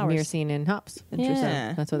 and there's flowers. myrcene in hops. Interesting.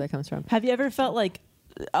 Yeah. That's where that comes from. Have you ever felt like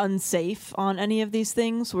unsafe on any of these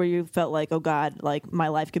things where you felt like, oh God, like my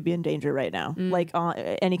life could be in danger right now? Like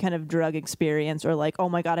any kind of drug experience, or like, oh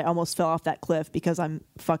my God, I almost fell off that cliff because I'm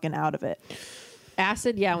fucking out of it.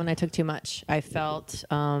 Acid, yeah, when I took too much, I felt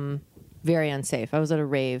very unsafe. I was at a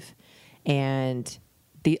rave, and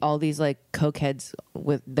all these like cokeheads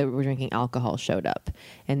that were drinking alcohol showed up,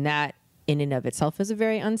 and that in and of itself is a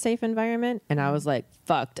very unsafe environment. And I was like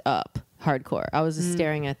fucked up hardcore. I was just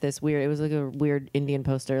staring at this weird. It was like a weird Indian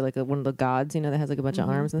poster, like one of the gods, that has like a bunch of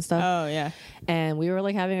arms and stuff. Oh yeah. And we were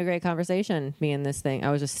like having a great conversation, me and this thing.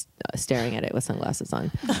 I was just staring at it with sunglasses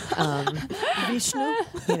on. Vishnu?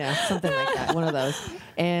 Something like that. One of those.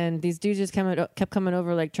 And these dudes just kept coming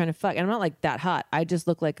over, like trying to fuck. And I'm not like that hot. I just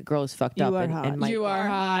look like a girl who's fucked You up. are And hot. You are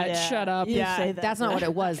hot. Yeah. Shut up. You say that. That's not what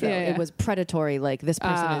it was, though. Yeah. It was predatory. Like, this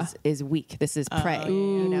person is weak. This is prey,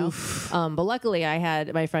 But luckily, I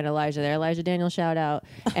had my friend Elijah there. Elijah Daniel, shout out.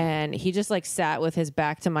 And he just, like, sat with his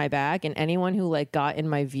back to my back. And anyone who, like, got in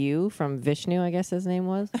my view from Vishnu, I guess his name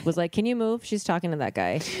was like, can you move? She's talking to that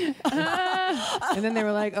guy. And then they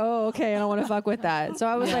were like, oh, okay, I don't want to fuck with that. So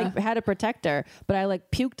I was, like, had a protector. But I,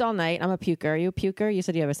 like, puked all night. I'm a puker. Are you a puker? You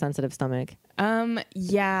said you have a sensitive stomach.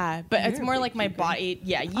 Yeah, but it's more like my body.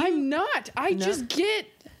 Yeah, I'm not. I just get.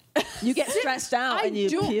 You get stressed out and you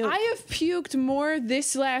puke. I have puked more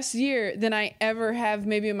this last year than I ever have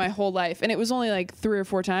maybe in my whole life. And it was only like 3 or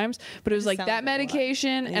 4 times, but it was like sounds that like a lot.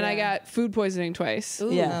 medication and I Yeah. got food poisoning twice.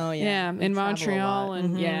 Yeah. Oh Yeah, in travel a Montreal lot.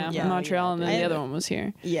 and Yeah, in Montreal and then I the have- other one was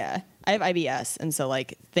here. Yeah. I have IBS, and so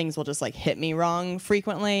like things will just like hit me wrong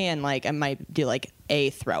frequently, and like I might do like a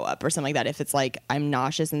throw up or something like that if it's like I'm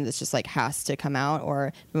nauseous and this just like has to come out,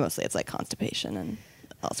 or mostly it's like constipation and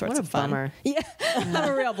all sorts What a of fun. bummer. Yeah, I'm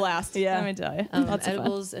a real blast. Yeah. let me tell you. Lots of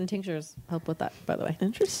edibles and tinctures help with that, by the way.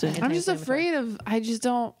 Interesting. I'm just afraid of, I just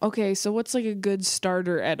don't, okay, so what's like a good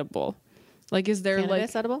starter edible? Like, is there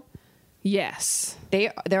Cannabis edible? Yes.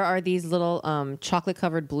 There are these little chocolate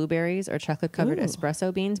covered blueberries or chocolate covered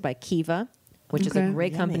espresso beans by Kiva, which is a Okay.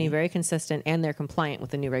 great company, Yummy. very consistent, and they're compliant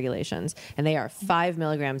with the new regulations. And they are 5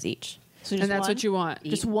 milligrams each. So And that's what you want.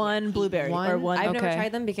 Just one blueberry or one. I've never Okay.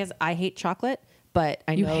 tried them because I hate chocolate, but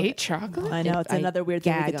I You know hate chocolate? I know it's I another weird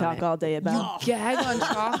thing we gag could on talk it. all day about. Gag on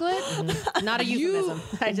chocolate? not a euphemism.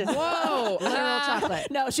 I just Whoa. literal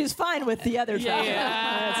chocolate. No, she's fine with the other chocolate.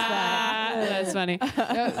 That's funny.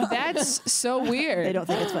 No, that's so weird. They don't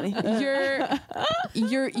think it's funny.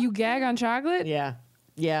 You gag on chocolate? Yeah,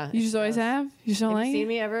 yeah. You just always have? You just don't Have like you seen it?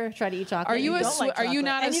 me ever try to eat chocolate? Are you a Don't like are you chocolate.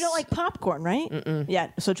 not and a you don't like popcorn, right? Yeah.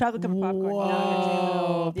 So chocolate covered popcorn.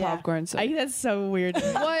 Oh, Yeah. popcorn. So. I think that's so weird.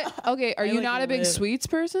 What? Okay, are you like not a big lit. sweets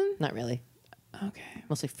person? Not really. Okay.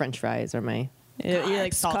 Mostly French fries are my You're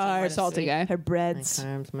like Carbs, salty guy. Her my breads,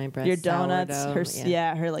 carbs, my bread. your donuts, sourdough,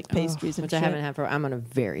 her her like pastries and which shit. I haven't had for. I'm on a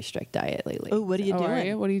very strict diet lately. Oh, what are you Oh, doing? are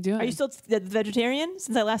you? What are you doing? Are you still vegetarian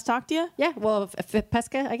since I last talked to you? Yeah, well,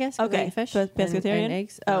 pesca, I guess. 'cause I Okay, eat fish pescatarian. and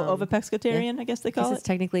eggs. Pescatarian, I guess they call It's it.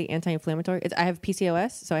 technically anti-inflammatory. I have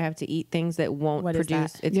PCOS, so I have to eat things that won't What is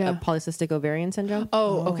produce. that? It's Yeah. a polycystic ovarian syndrome.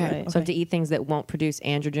 Oh, okay. right. So I have to eat things that won't produce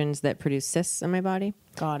androgens that produce cysts in my body.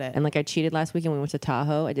 Got it. And like I cheated last weekend. We went to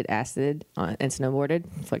Tahoe. I did acid and snowboarded.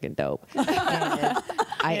 Fucking dope. And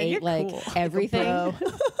I ate you're like cool. everything.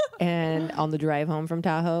 And on the drive home from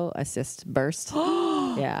Tahoe, a cyst burst.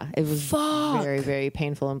 Yeah, it was very, very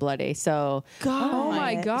painful and bloody. So Oh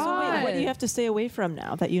my So wait, god. what do you have to stay away from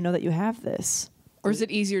now that you know that you have this? Or is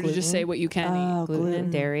it easier to just say what you can eat?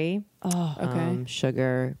 gluten, dairy, Okay.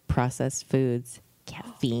 sugar, processed foods,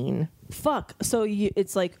 caffeine. Fuck. So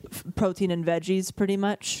it's like protein and veggies, pretty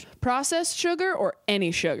much. Processed sugar or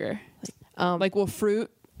any sugar? Like, will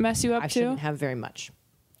fruit mess you up I too? shouldn't have very much.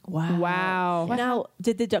 Wow. Wow. Now,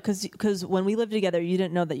 did the because when we lived together, you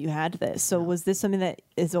didn't know that you had this. So was this something that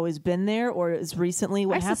has always been there, or is recently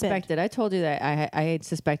what I happened? suspected. I told you that I had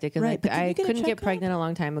suspected because Right, but did you I get a couldn't get checkup? pregnant a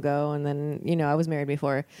long time ago, and then I was married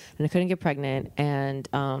before, and I couldn't get pregnant, and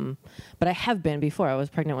but I have been before. I was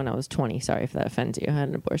pregnant when I was 20. Sorry if that offends you. I had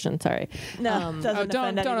an abortion. Sorry. No, Oh, doesn't don't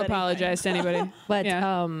offend anybody. apologize to anybody. But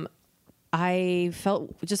yeah. I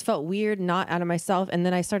felt weird, not out of myself, and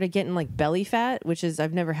then I started getting like belly fat, which is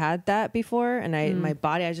I've never had that before, and my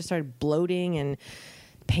body I just started bloating and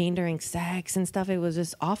pain during sex and stuff. It was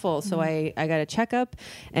just awful. So I got a checkup,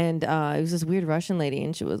 and it was this weird Russian lady,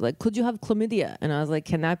 and she was like, "Could you have chlamydia?" And I was like,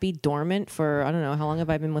 "Can that be dormant for I don't know how long have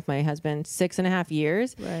I been with my husband? 6.5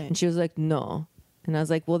 years?" Right. And she was like, "No." And I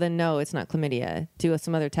was like, well, then no, it's not chlamydia. Do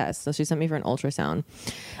some other tests. So she sent me for an ultrasound.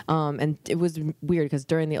 And it was weird because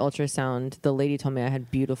during the ultrasound, the lady told me I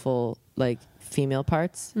had beautiful, like, female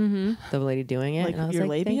parts. Mm-hmm. The lady doing it. Like and I was your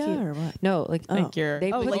like, labia thank you. or what? No, like, Like your-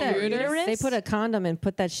 they put like that, your uterus? they put a condom and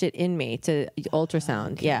put that shit in me to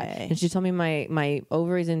ultrasound. Yeah. Okay. And she told me my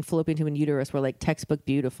ovaries and fallopian tube and uterus were like textbook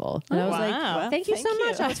beautiful. And I was wow. like, thank you so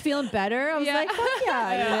much. I was feeling better. I was like, fuck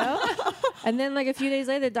yeah, you know? And then like a few days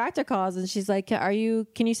later, the doctor calls and she's like, can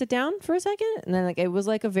you sit down for a second? And then like it was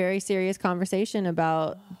like a very serious conversation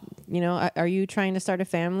about, are you trying to start a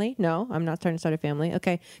family? No, I'm not trying to start a family.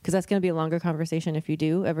 Okay, because that's going to be a longer conversation if you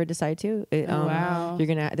do ever decide to. Wow. You're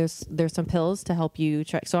gonna there's some pills to help you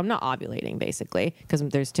try. So I'm not ovulating basically because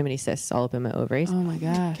there's too many cysts all up in my ovaries. Oh my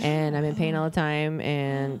gosh. And I'm in pain all the time,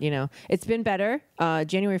 and it's been better.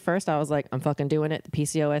 January 1st, I was like, I'm fucking doing it. The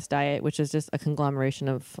PCOS diet, which is just a conglomeration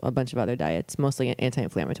of a bunch of other diets, mostly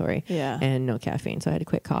anti-inflammatory, Yeah. and no caffeine. So I had to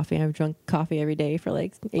quit coffee. I've drunk coffee every day for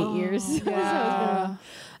like 8 years.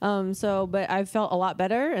 But I felt a lot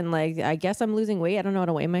better, and like I guess I'm losing weight. I don't know how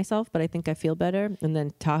to weigh myself, but I think I feel better. And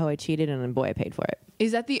then Tahoe, I cheated, and then boy, I paid for it.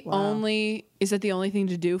 Is that the only thing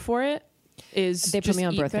to do for it? Is They put just me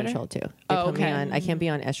on eat birth better? control too. They Oh, put me okay. on. I can't be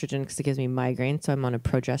on estrogen because it gives me migraine, so I'm on a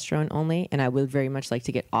progesterone only. And I would very much like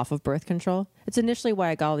to get off of birth control. It's initially why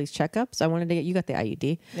I got all these checkups. I wanted to get. You got the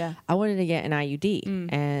IUD. Yeah. I wanted to get an IUD,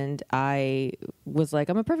 and I was like,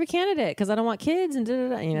 I'm a perfect candidate because I don't want kids and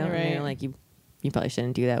da-da-da, And they're Right. like, you probably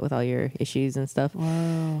shouldn't do that with all your issues and stuff. Wow.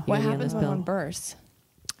 You're What gonna be on happens this when pill. one bursts?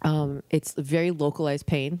 It's very localized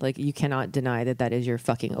pain. Like you cannot deny that is your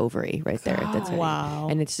fucking ovary right there. That's hurting. Wow.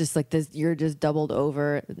 And it's just like this. You're just doubled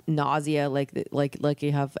over, nausea, like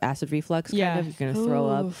you have acid reflux. Kind Yeah. of. You're gonna throw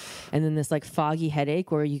up, and then this like foggy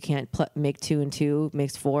headache where you can't make 2 and 2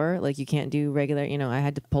 makes 4. Like you can't do regular. I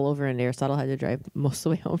had to pull over in Aristotle. Had to drive most of the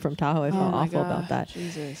way home from Tahoe. I felt awful about that.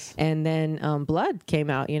 Jesus. And then blood came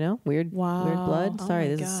out. Weird blood. Oh Sorry,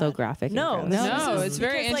 my this is so God. graphic. and No, gross. No, this is- it's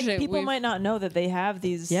very because, like, interesting. people We've- might not know that they have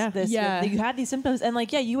these Yeah. Yeah. You had these symptoms, and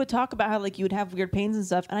like, yeah, you would talk about how like you would have weird pains and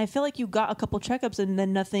stuff, and I feel like you got a couple checkups and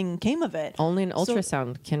then nothing came of it. Only an So-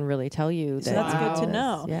 ultrasound can really tell you that. So that's good to it is.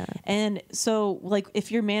 know. Yeah. And so, like,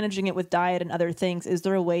 if you're managing it with diet and other things, is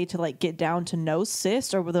there a way to like get down to no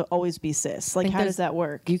cysts, or will there always be cysts? Like, think how there's- does that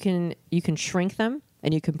work? You can shrink them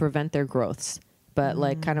and you can prevent their growths. But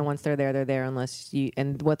like kind of once they're there unless you,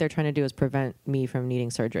 and what they're trying to do is prevent me from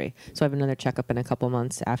needing surgery. So I have another checkup in a couple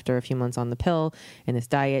months after a few months on the pill and this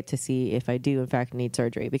diet to see if I do in fact need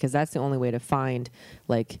surgery, because that's the only way to find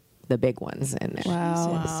like the big ones in there.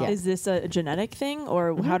 Wow. Yeah. Is this a genetic thing,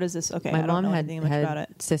 or how does this? Okay, My I don't mom know had, anything much about had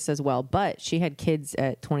it. cysts as well, but she had kids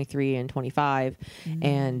at 23 and 25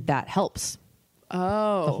 and that helps.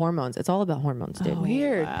 Oh, The hormones. It's all about hormones, dude.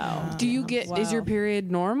 weird. Wow. Do you get? Is your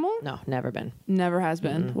period normal? No, never been. Never has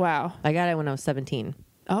been. Wow. I got it when I was 17.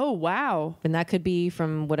 Oh, wow. And that could be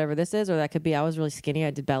from whatever this is, or that could be I was really skinny.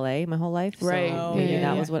 I did ballet my whole life. Right. So Oh, maybe yeah,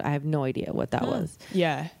 that yeah. was what I have no idea what that was.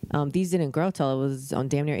 Yeah. These didn't grow till I was on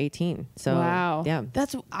damn near 18. So Wow. yeah.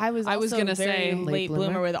 That's I was I was also gonna very say- late Late bloomer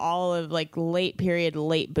bloomer? with all of like late period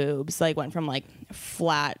late boobs. Like went from like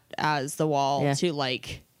flat as the wall Yeah. to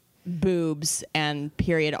like boobs and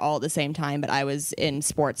period all at the same time. But I was in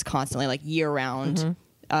sports constantly, like year round,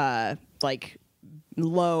 like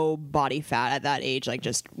low body fat at that age, like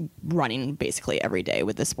just running basically every day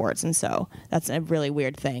with the sports. And so that's a really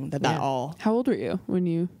weird thing that Yeah. all How old were you when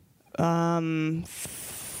you?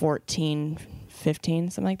 14, 15,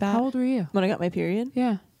 something like that. How old were you? When I got my period,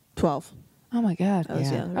 Yeah. 12. Oh my God. I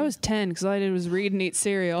was Yeah. young. I was 10 because all I did was read and eat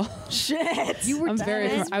cereal. Shit. You I'm very.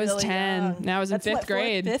 I was 10. Now I was in fifth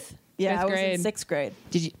grade. Fifth? Yeah, Fifth I was grade. in sixth grade.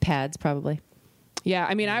 Did you pads probably? Yeah,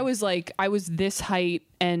 I mean, I was this height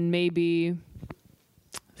and maybe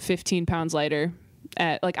 15 pounds lighter.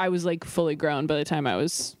 I was like fully grown by the time I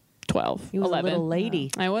was 12, You was 11. a little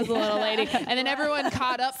lady. I was a little lady, and then everyone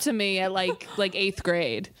caught up to me at like 8th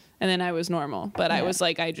grade, and then I was normal. But I was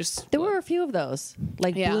like, I just There were a few of those.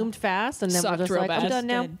 Like Yeah. bloomed fast and then Sucked we're just real like, bad. I'm done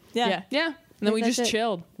now. Yeah. yeah. And then we That's just it.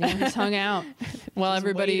 chilled, just hung out, while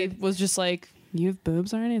everybody waited. was just like, "You have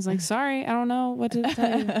boobs already?" It's like, sorry, I don't know what to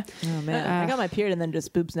tell you. Oh man, I got my period and then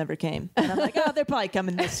just boobs never came. And I'm like, oh, they're probably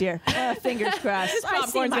coming this year. Fingers crossed. I see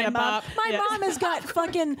popcorn's my gonna mom. pop. My Yeah. mom has got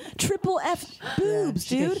fucking triple F boobs,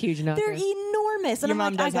 she's got dude. huge They're knockers. enormous, and Your I'm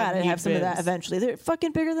mom like, I does have gotta huge have some of that boobs. eventually. They're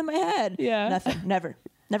fucking bigger than my head. Yeah. nothing, never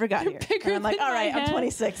got here. bigger And I'm like, than all right, my I'm head.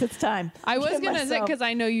 26. It's time. I was Get gonna say myself- because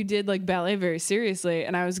I know you did like ballet very seriously,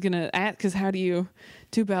 and I was gonna ask because how do you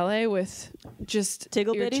do ballet with just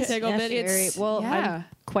Tickle your bitties? Tickle Yeah, bitties. Well, yeah. I'm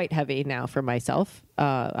quite heavy now for myself.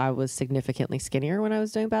 I was significantly skinnier when I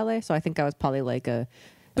was doing ballet, so I think I was probably like a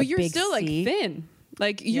But you're big still like C. thin.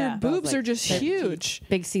 Like your Yeah. boobs Like are just 13. huge.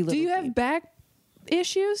 Big C, Do little you D. have back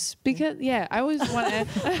issues? Because I always want to.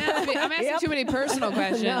 I'm asking too many personal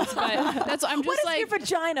questions, but that's I'm what just does like. your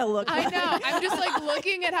vagina look I like? know. I'm just like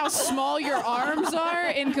looking at how small your arms are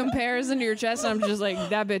in comparison to your chest. And I'm just like,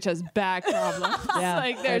 that bitch has back problems. Yeah.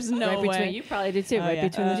 Like, there's no right way. between you probably did too, right yeah.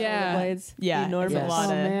 between the shoulder Yeah. blades. Yeah, Enormous. it's a lot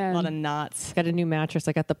Oh, of man. lot of knots. Got a new mattress.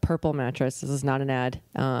 I got the purple mattress. This is not an ad.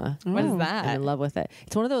 What is that? I'm in love with it.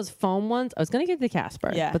 It's one of those foam ones. I was gonna get the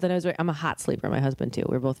Casper, Yeah. but then I'm a hot sleeper. My husband too.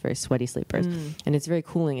 We're both very sweaty sleepers, and it's very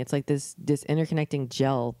cooling. It's like this interconnecting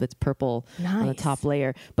gel that's purple on the Nice. top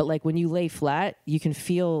layer. But like when you lay flat, you can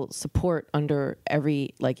feel support under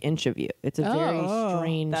every like inch of you. It's a very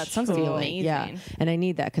strange that sounds feeling. amazing. Yeah, and I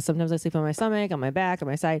need that because sometimes I sleep on my stomach, on my back, on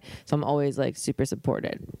my side, so I'm always like super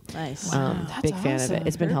supported. Nice. That's Big fan of awesome. it.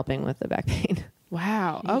 It's been helping with the back pain.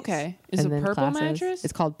 Wow. Okay. Is And it then purple classes. mattress?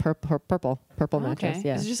 It's called purple mattress. Okay.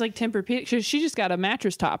 Yeah. It's just like Tempur-Pedic. She just got a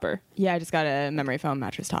mattress topper. Yeah, I just got a memory foam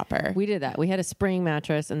mattress topper. We did that. We had a spring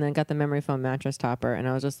mattress and then got the memory foam mattress topper, and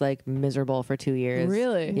I was just like miserable for 2 years.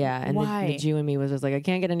 Really? Yeah. And Why? the Jew in me was just like, I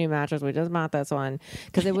can't get a new mattress. We just bought this one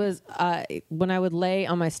because it was when I would lay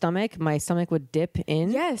on my stomach would dip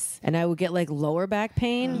in. Yes. And I would get like lower back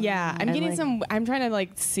pain. Yeah, I'm And, getting like- some. I'm trying to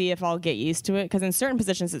like see if I'll get used to it because in certain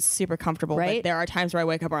positions it's super comfortable. Right? But there are times where I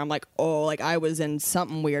wake up where I'm like, oh, like I was in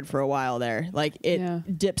something weird for a while there. Like it Yeah.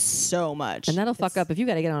 dips so much, And that'll fuck up if you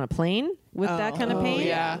got to get on a plane with that kind of Oh, pain.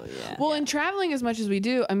 yeah. Well, in traveling as much as we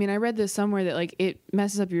do, I mean, I read this somewhere that like it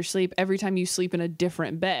messes up your sleep every time you sleep in a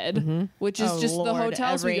different bed, which is Oh, just the Lord,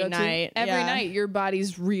 hotels we every go night. to. Every Yeah. night, your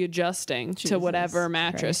body's readjusting to whatever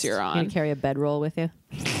mattress Christ. you're You on. gonna carry a bedroll with you?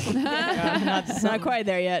 not quite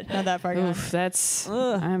there yet. Not that far. Gone. Oof, that's.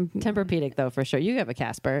 I'm. Tempur-Pedic though, for sure. You have a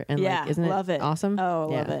Casper, and Yeah, like, isn't love it. awesome? Oh,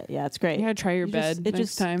 Yeah. love it. Yeah, it's great. You gotta try your You bed just-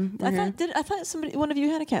 next time. we're I here. thought one of you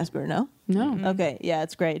had a Casper. No. No. Okay. Yeah,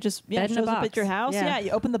 it's great. Just Bed in a shows up box. at your house. Yeah. Yeah.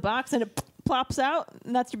 You open the box and it plops out,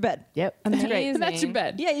 and that's your bed. Yep. That's great. And that's your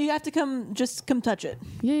bed. Yeah, you have to come touch it.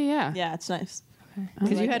 Yeah. Yeah, it's nice.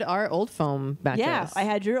 Because you had our old foam mattress. Yeah, I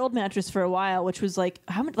had your old mattress for a while, which was like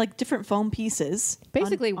how many like different foam pieces.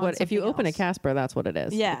 Basically, on what if you something open else. a Casper, that's what it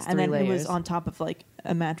is. Yeah, It's and 3 then layers. it was on top of like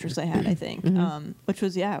a mattress I had, I think, which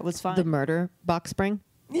was it was fine. the murder box spring.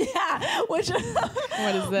 Yeah, which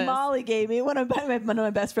What is this? Molly gave me. One of my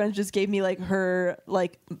best friends just gave me like her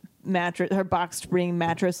like mattress, her box spring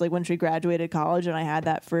mattress, like when she graduated college, and I had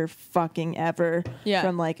that for fucking ever. Yeah.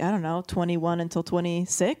 From like I don't know, 21 until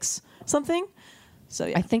 26 something. So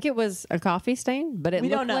yeah, I think it was a coffee stain, but it We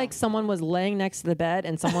don't looked know. like someone was laying next to the bed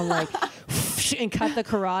and someone like and cut the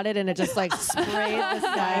carotid and it just like sprayed the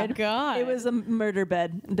side. God. it was a murder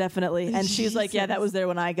bed, definitely. And she's like, yeah, that was there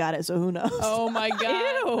when I got it, so who knows? Oh my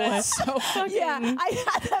god. That's so fucking. Yeah, I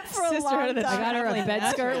had that for a Sisterhood long of the time. I got her a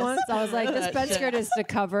bed skirt once. I was like, this bed skirt is to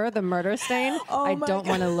cover the murder stain. Oh I my don't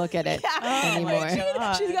want to look at it anymore.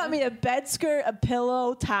 She's got me a bed skirt, a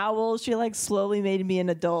pillow, towel. She like slowly made me an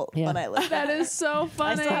adult Yeah. when I left. That is so I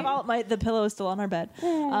funny. still have all the pillow is still on our bed.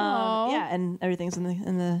 Yeah, and everything's in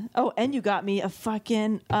the. Oh, and you got me a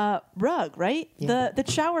fucking rug, right? Yeah. The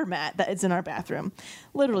shower mat that is in our bathroom.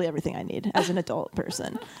 Literally everything I need as an adult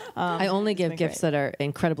person. I only give been gifts great. that are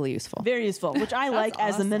incredibly useful. Very useful, which I like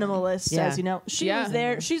as a minimalist. Yeah. As you know, she Yeah. was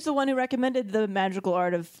there. She's the one who recommended the magical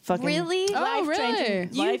art of fucking Really? Oh, life-changing-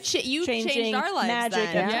 really? You changed life-changing our lives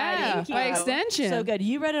magic. then. of Yeah, writing. by extension. So good.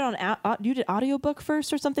 You read it on you did audiobook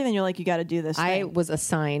first or something, then you're like, you got to do this. I thing. was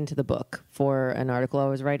assigned the book for an article I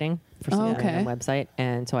was writing for some Okay. random website,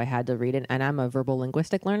 and so I had to read it. And I'm a verbal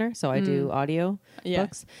linguistic learner, so I do audio Yeah.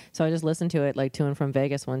 books. So I just listened to it like to and from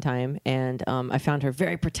Vegas one time, and I found her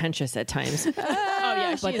very pretentious at times. Oh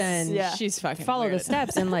yeah, But then she's fucking follow the weird.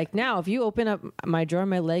 steps, and like now, if you open up my drawer,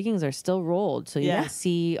 my leggings are still rolled, so you Yeah. can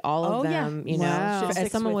see all of Oh, yeah. them. You Wow. know, Shit as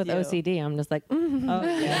sticks someone with with you. OCD, I'm just like, Oh,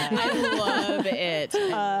 yeah. I love it. I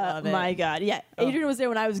love it. My God. Yeah. Adrian was there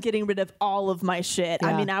when I was getting rid of all of my shit.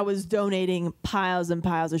 I Yeah. mean, I was donating piles and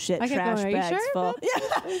piles of shit, I kept trash going, "Are you bags sure full. about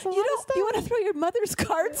Yeah. You want to throw your mother's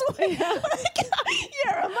cards away?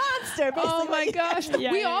 You're a monster. Oh my basically.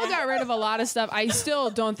 gosh. We all got rid of a lot of stuff. I still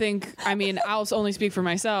don't think, I mean, I'll only speak for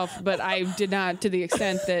myself, but I did not to the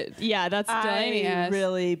extent that Yeah, that's Delaney I has.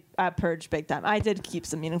 really purged big time. I did keep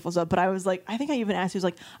some meaningful stuff, but I was like, I think I even asked you, I was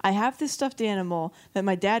like, I have this stuffed animal that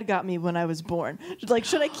my dad got me when I was born. Like,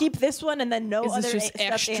 should I keep this one and then no Is this other just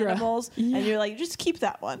stuffed extra? animals? And you're like, just keep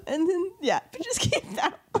that one. And then, yeah, just keep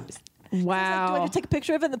that one. wow. Do I just take a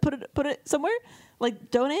picture of it and then put it somewhere?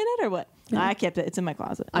 Like donate it or what? I kept it. It's in my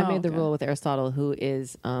closet. I Oh, made the okay. rule with Aristotle, who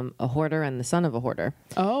is a hoarder and the son of a hoarder.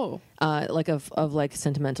 Oh. Like of like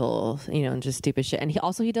sentimental, you know, and just stupid shit. And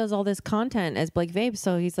he does all this content as Blake Vapes,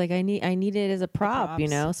 so he's like, I need it as a prop, you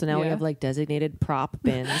props. know. So now we Yeah. have like designated prop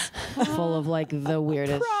bins full of like the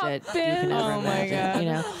weirdest Prop shit you bins. can ever Oh my imagine, God. you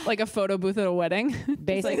know. Like a photo booth at a wedding.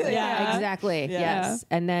 Basically, yeah. exactly, Yeah. yes.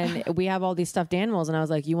 And then we have all these stuffed animals, and I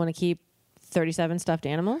was like, you want to keep 37 stuffed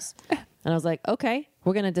animals? And I was like, okay,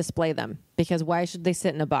 we're going to display them because why should they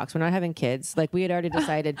sit in a box? We're not having kids. Like we had already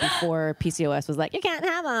decided before PCOS was like, you can't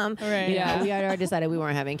have them. Right. You know, Yeah. we had already decided we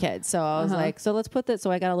weren't having kids. So I was like, so let's put that.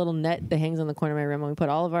 So I got a little net that hangs on the corner of my room and we put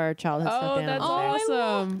all of our childhood Oh, stuffed that's animals there.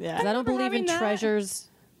 awesome. Yeah. 'Cause I don't believe in having that. treasures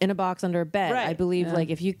in a box under a bed. Right. I believe Yeah.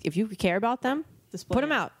 like if you care about them, Display put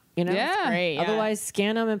them it. out. You know, Yeah. Great. Yeah. Otherwise,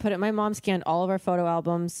 scan them and put it. My mom scanned all of our photo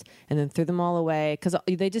albums and then threw them all away because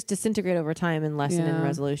they just disintegrate over time and lessen in Yeah.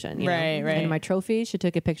 resolution. you know? Right, right. And my trophies, she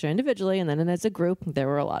took a picture individually and then as a group, there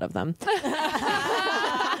were a lot of them.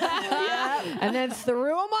 And then threw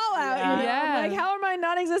them all out. You know? Yeah. Like, how are my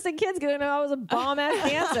non-existent kids going to know I was a bomb-ass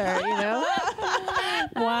dancer? You know?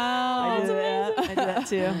 I do that. I do that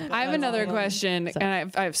too. I have another question,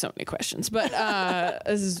 and I have so many questions, but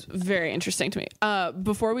this is very interesting to me.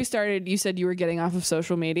 Before we started, you said you were getting off of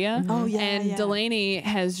social media. Oh, yeah, and yeah. Delaney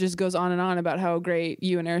just goes on and on about how great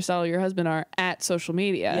you and Aristotle, your husband, are at social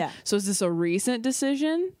media. Yeah. So is this a recent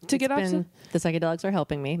decision to get off? The psychedelics are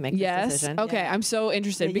helping me make this Yes. decision. Okay. Yeah. I'm so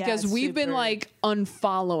interested Yeah, because it's we've been super- like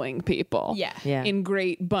unfollowing people. Yeah. Yeah. In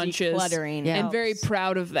great bunches. Decluttering. Yeah. And very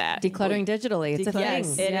proud of that. Decluttering digitally. It's a Decluttering.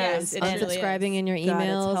 thing. It Yes, is. it really Unsubscribing is. in your God, it's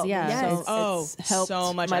emails. helped- Yeah. yes. So Oh, It's helped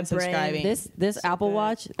so much my brain. unsubscribing. this Apple good.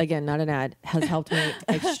 Watch, again, not an ad, has helped me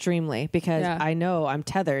extremely because Yeah. I know I'm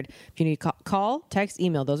tethered. If you need call, text,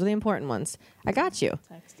 email, those are the important ones. I got you.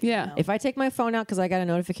 Yeah. If I take my phone out because I got a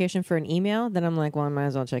notification for an email, then I'm like, well, I might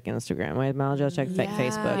as well check Instagram. I might as well check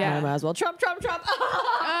Facebook. Yeah. I might as well Trump.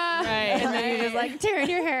 Right. And then you're just like tearing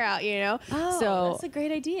your hair out, you know? so that's a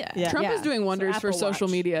great idea. Yeah. Trump is doing wonders for Apple social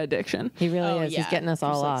Watch. media addiction. he really Oh, is. yeah. He's getting us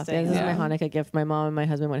all Just like off. saying This that. is my Hanukkah gift. My mom mom and my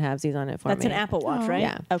husband would have these on it for That's me. an Apple Watch, right?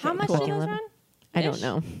 Yeah. Okay, How much cool. do those Cool. run? I don't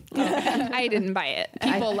know. I didn't buy it.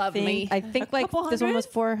 People love me. I think like couple this one hundred? was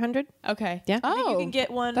 400. Okay. Yeah. I think you Oh, can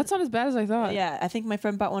get one. that's not as bad as I thought. Yeah, I think my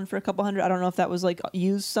friend bought one for a couple hundred. I don't know if that was like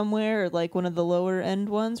used somewhere or like one of the lower end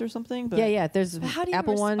ones or something. But Yeah. There's how do you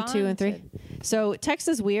Apple 1, 2, and 3. So text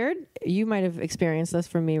is weird. You might have experienced this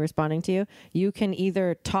from me responding to you. You can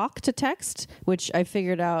either talk to text, which I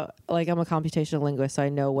figured out, like I'm a computational linguist, so I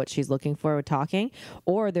know what she's looking for with talking,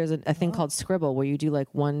 or there's a thing called Scribble where you do like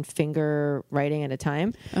one finger writing at a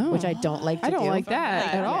time, which I don't like to I don't do. like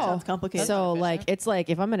that at all. Sounds complicated. So like it's like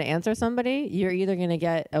if I'm going to answer somebody, you're either going to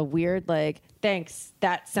get a weird like thanks,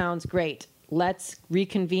 that sounds great, let's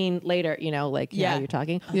reconvene later, you know, like Yeah. how you're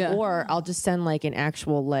talking, Yeah. or I'll just send like an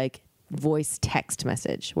actual like voice text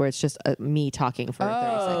message where it's just me talking for 30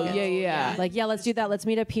 Oh, seconds. yeah. Like, yeah, let's do that. Let's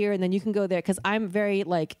meet up here, and then you can go there because I'm very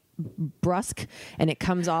like brusque, and it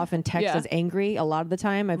comes off in text Yeah. as angry a lot of the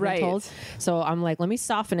time. I've Right. been told, so I'm like, let me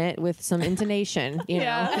soften it with some intonation, you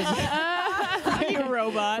know, 'cause Like a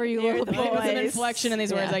robot. for you little There's an boys. inflection in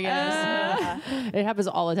these words, I guess. It happens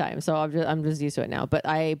all the time, so I'm just used to it now. But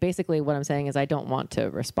I basically what I'm saying is I don't want to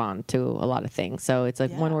respond to a lot of things, so it's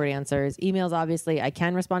like Yeah. one word answers. Emails, obviously, I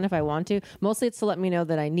can respond if I want to. Mostly, it's to let me know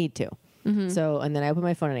that I need to. So, and then I open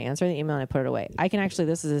my phone and I answer the email and I put it away. I can actually,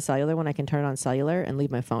 this is a cellular one. I can turn it on cellular and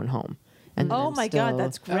leave my phone home. And then Oh I'm my God, still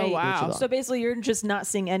that's great. Oh, wow. reachable. So basically, you're just not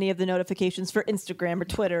seeing any of the notifications for Instagram or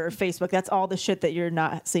Twitter or Facebook. That's all the shit that you're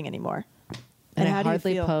not seeing anymore. And I how do you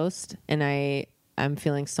hardly feel? post, and I'm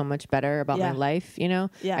feeling so much better about Yeah. my life, you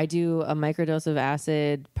know? Yeah. I do a microdose of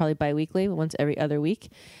acid probably bi-weekly, once every other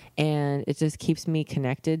week, and it just keeps me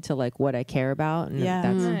connected to like what I care about, and Yeah.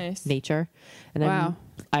 that's Nice. nature. And Wow.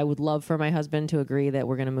 I would love for my husband to agree that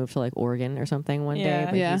we're going to move to like Oregon or something one day, Yeah.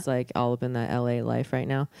 but Yeah. he's like all up in the LA life right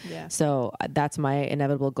now. Yeah. So that's my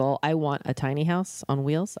inevitable goal. I want a tiny house on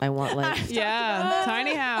wheels. I want like Yeah.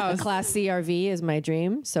 Tiny a house. Class CRV is my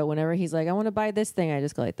dream. So whenever he's like, I want to buy this thing, I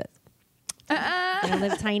just go like this. I'm gonna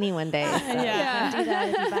live tiny one day. So Yeah. don't do that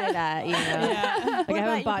if you buy that, you know. Yeah. Like What I haven't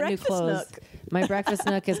about your bought new breakfast clothes. nook? My breakfast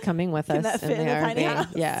nook is coming with us that fit in the the tiny RV. house?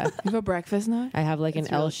 Yeah. You have a breakfast nook? I have like an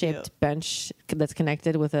It's really L-shaped cute. bench that's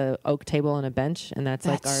connected with a oak table and a bench, and that's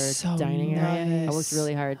like our That's so dining area. I nice. worked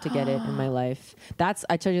really hard to get it in my life.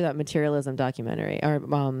 I told you that materialism documentary, or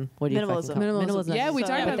what do you fucking Minimalism. call it? Minimalism. Yeah, we So-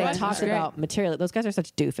 talked But about they that. talked It's great. about material. Those guys are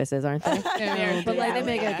such doofuses, aren't they? Yeah. But like they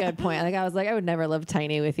make a good point. Like I was like, I would never live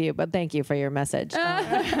tiny with you, but thank you for your message.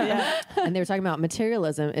 And they were talking about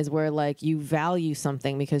materialism is where like you value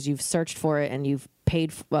something because you've searched for it and you've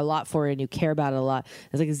paid a lot for it and you care about it a lot.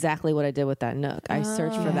 It's like exactly what I did with that nook. I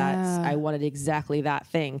searched for that. Yeah. I wanted exactly that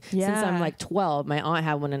thing. Since I'm Yeah. like 12, my aunt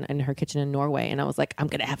had one in her kitchen in Norway, and I was like, I'm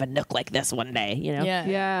gonna have a nook like this one day, you know? Yeah.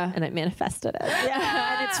 Yeah. And I manifested it.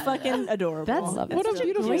 Yeah, and it's fucking adorable. That's It's What a really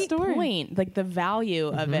beautiful Great story. point. Like the value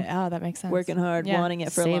of it. Oh, that makes sense. working hard, Yeah. wanting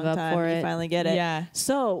it for Save a long up time. for You it. finally get it. Yeah.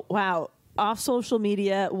 So, wow. Off social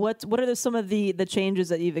media, what are some of the changes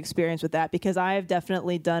that you've experienced with that? Because I've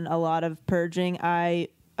definitely done a lot of purging.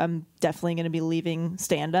 I'm definitely going to be leaving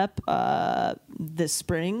stand up this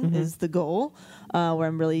spring is the goal, where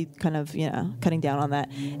I'm really kind of cutting down on that.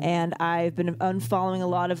 And I've been unfollowing a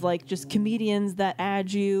lot of like just comedians that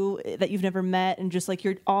add you that you've never met, and just like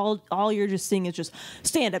you're all you're just seeing is just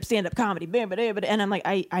stand up comedy, and I'm like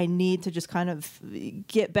I need to just kind of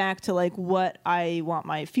get back to like what I want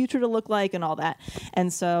my future to look like and all that.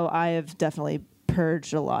 And so I have definitely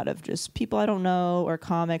purged a lot of just people I don't know or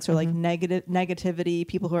comics or like negativity,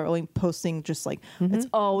 people who are only posting just like it's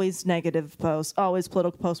always negative posts, always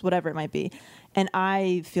political posts, whatever it might be. And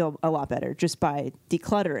I feel a lot better just by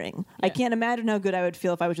decluttering. I can't imagine how good I would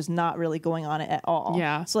feel if I was just not really going on it at all.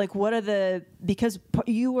 Yeah. So like because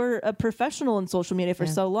you were a professional in social media for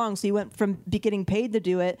so long, so you went from getting paid to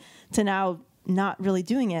do it to now not really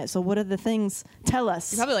doing it. So what are the things? Tell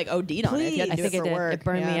us. You probably like OD'd on it if you had to I do think it for did. work. It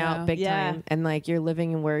burned me Yeah. out big Yeah. time. And like you're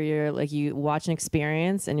living where you're like you watch an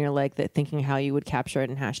experience and you're like thinking how you would capture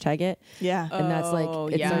it and hashtag it. Yeah. And that's Oh,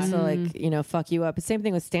 like it yeah. starts to like fuck you up. It's the same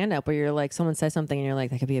thing with stand up where you're like someone says something and you're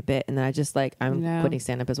like that could be a bit, and then I just like I'm No. quitting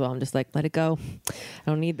stand up as well. I'm just like let it go. I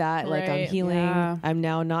don't need that. Like I'm Right. healing. Yeah. I'm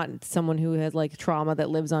now not someone who has like trauma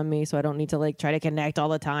that lives on me, so I don't need to like try to connect all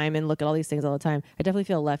the time and look at all these things all the time. I definitely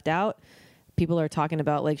feel left out. People are talking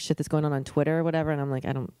about like shit that's going on Twitter or whatever, and I'm like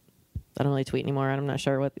I don't I don't really tweet anymore. I'm not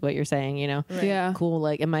sure what you're saying, you know? Right. Yeah. Cool.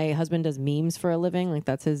 Like, and my husband does memes for a living. Like,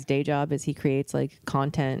 that's his day job, is he creates like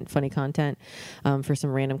funny content for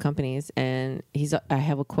some random companies. And I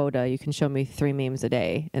have a quota. You can show me 3 memes a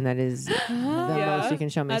day, and that is the most you can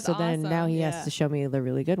show me. That's so then awesome. now he has to show me the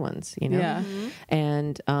really good ones, you know? Yeah.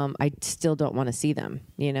 And I still don't want to see them,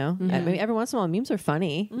 you know? I mean, every once in a while, memes are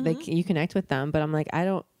funny. Like, you connect with them, but I'm like, I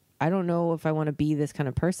don't know if I want to be this kind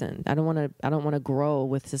of person. I don't want to grow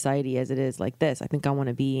with society as it is like this. I think I want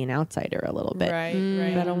to be an outsider a little bit. Right.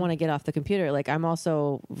 But I don't want to get off the computer. Like, I'm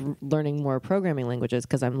also learning more programming languages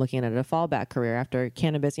because I'm looking at a fallback career after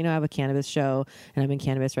cannabis. You know, I have a cannabis show and I'm in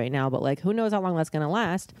cannabis right now, but like, who knows how long that's going to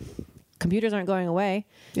last? Computers aren't going away.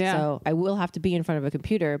 Yeah. So I will have to be in front of a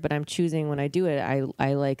computer, but I'm choosing when I do it,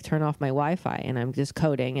 I like turn off my Wi-Fi and I'm just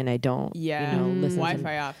coding and I don't, listen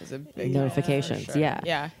Wi-Fi to off is a big notifications. deal, for sure. Yeah.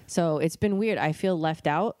 Yeah. So it's been weird. I feel left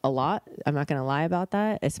out a lot. I'm not going to lie about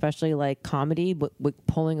that, especially like comedy, with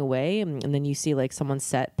pulling away. And then you see like someone's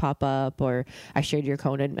set pop up, or I shared your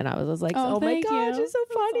Conan and I was like, oh my thank gosh, you. it's so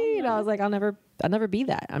funny. And I was like, I'll never be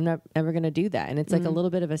that. I'm not ever going to do that. And it's like a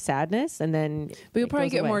little bit of a sadness. And then But you'll it probably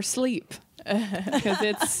goes get away. more sleep. Because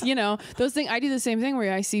it's, those things, I do the same thing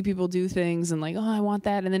where I see people do things and like, oh, I want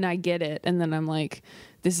that. And then I get it. And then I'm like,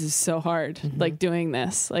 this is so hard, like doing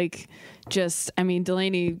this. Like,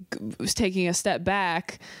 Delaney was taking a step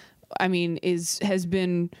back. Has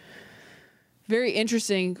been very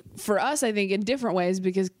interesting for us, I think, in different ways,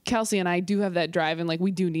 because Kelsey and I do have that drive and like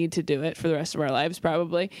we do need to do it for the rest of our lives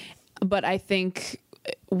probably. But I think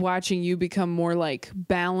watching you become more like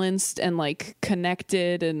balanced and like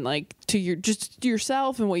connected and like to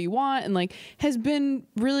yourself and what you want and like has been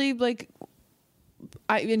really like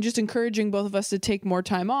and just encouraging both of us to take more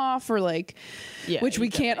time off, or like, which we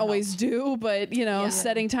can't always do, but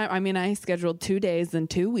setting time. I scheduled 2 days in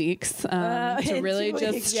 2 weeks to really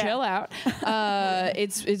just chill out.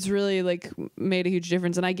 It's really like made a huge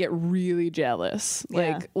difference, and I get really jealous,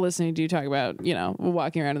 like listening to you talk about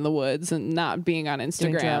walking around in the woods and not being on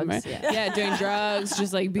Instagram, doing drugs,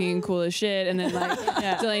 just like being cool as shit, and then like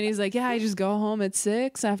Delaney's like, I just go home at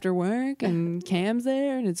 6 after work, and Cam's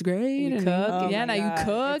there, and it's great, and cook. now you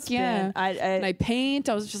cook, And I paint.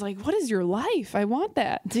 I was just like, what is your life? I want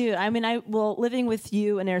that, dude. Living with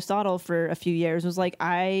you and Aristotle for a few years was like,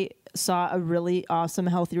 I saw a really awesome,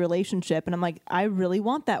 healthy relationship, and I'm like, I really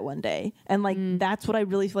want that one day, and like that's what I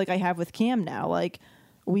really feel like I have with Cam now. Like,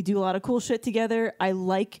 we do a lot of cool shit together. I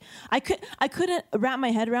couldn't wrap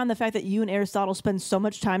my head around the fact that you and Aristotle spend so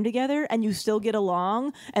much time together and you still get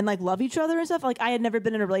along and like love each other and stuff. Like, I had never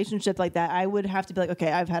been in a relationship like that. I would have to be like,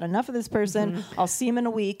 okay, I've had enough of this person. I'll see him in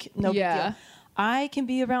a week. No big deal. I can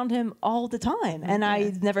be around him all the time, and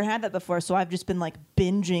I never had that before. So I've just been like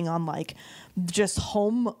binging on like just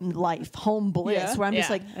home life, home bliss, where I'm just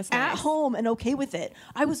like at home and okay with it.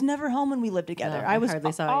 I was never home when we lived together. I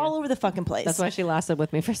was all over the fucking place. That's why she lasted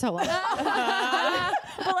with me for so long.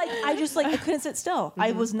 But like, I couldn't sit still.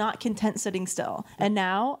 I was not content sitting still. And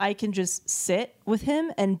now I can just sit with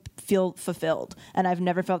him and feel fulfilled. And I've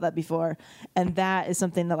never felt that before. And that is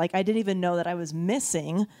something that like I didn't even know that I was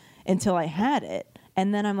missing until I had it.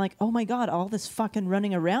 And then I'm like, oh my God, all this fucking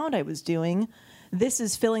running around I was doing, this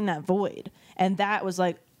is filling that void. And that was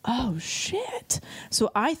like, oh shit.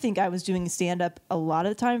 So I think I was doing stand-up a lot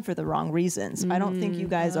of the time for the wrong reasons. I don't think you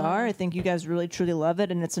guys are. I think you guys really truly love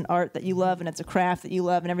it, and it's an art that you love, and it's a craft that you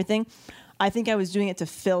love and everything. I think I was doing it to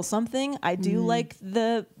fill something. I do like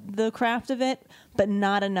the craft of it, but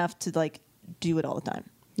not enough to like do it all the time.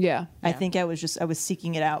 Yeah. I think I was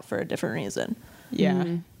seeking it out for a different reason.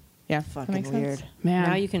 Yeah. Yeah, Fucking weird. Sense. Man.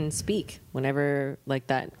 Now you can speak whenever like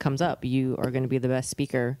that comes up. You are going to be the best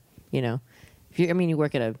speaker. If you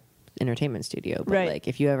work at a entertainment studio, but Right. like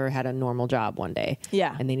if you ever had a normal job one day,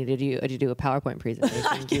 and they needed you to do a PowerPoint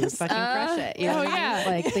presentation, you would fucking crush it. You know what I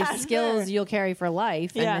mean? Like the skills you'll carry for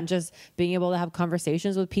life, and then just being able to have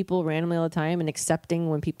conversations with people randomly all the time, and accepting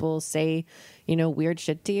when people say, weird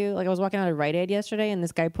shit to you. Like I was walking out of Rite Aid yesterday, and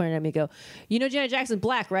this guy pointed at me, and go, Janet Jackson's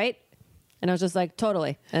black, right? And I was just like,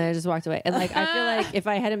 totally. And I just walked away. And like, I feel like if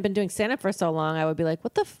I hadn't been doing stand-up for so long, I would be like,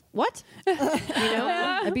 what?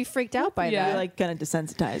 I'd be freaked out by You're that. like kind of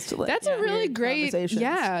desensitized to it. That's a really great, conversations.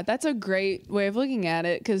 that's a great way of looking at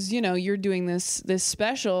it, because you're doing this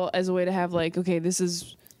special as a way to have like, okay, this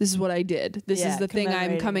is what I did. This is the thing I'm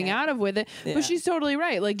commemorating coming it. out of with it. Yeah. But she's totally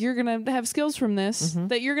right. Like, you're gonna have skills from this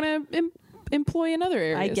that you're gonna employ in other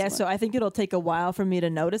areas. I guess so. I think it'll take a while for me to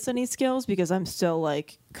notice any skills because I'm still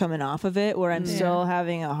like coming off of it, where I'm still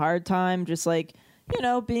having a hard time just like you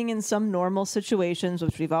know, being in some normal situations,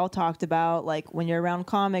 which we've all talked about, like when you're around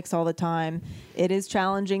comics all the time, it is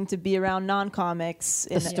challenging to be around non-comics.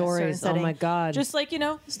 The stories, oh my God. Just like, you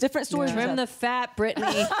know, it's different stories. Trim the fat, Brittany.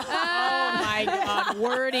 Oh my God,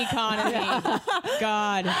 word economy.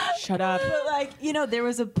 God, shut up. But like, you know, there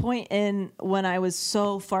was a point in when I was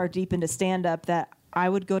so far deep into stand-up that I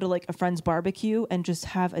would go to like a friend's barbecue and just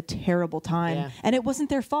have a terrible time. Yeah. And it wasn't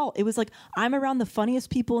their fault. It was like, I'm around the funniest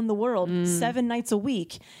people in the world 7 nights a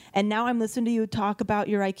week. And now I'm listening to you talk about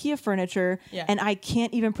your IKEA furniture and I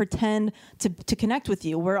can't even pretend to connect with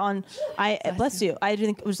you. Bless you. I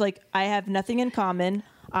think it was like, I have nothing in common.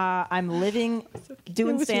 I'm living,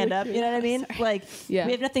 doing stand up. You know what I mean? Like, we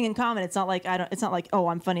have nothing in common. It's not like it's not like, oh,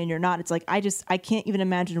 I'm funny and you're not. It's like I can't even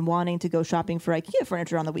imagine wanting to go shopping for IKEA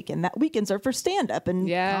furniture on the weekend. That weekends are for stand up and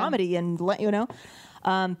comedy and you know.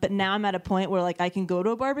 But now I'm at a point where like I can go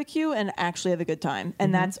to a barbecue and actually have a good time,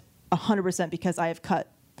 and that's 100% because I have cut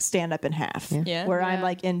stand up in half where I'm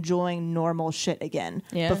like enjoying normal shit again.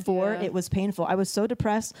 Before it was painful. I was so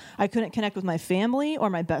depressed I couldn't connect with my family or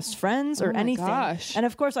my best friends or anything. Gosh. And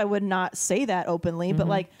of course I would not say that openly, but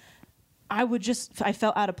like I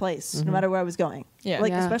felt out of place no matter where I was going.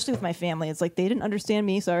 Especially with my family. It's like they didn't understand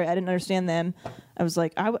me. Sorry, I didn't understand them. I was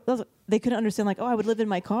like they couldn't understand like, oh, I would live in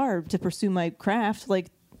my car to pursue my craft. Like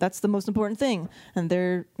that's the most important thing. And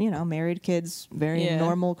they're, you know, married, kids, very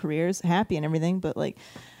normal careers, happy and everything. But like,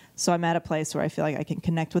 so I'm at a place where I feel like I can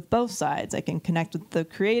connect with both sides. I can connect with the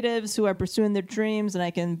creatives who are pursuing their dreams, and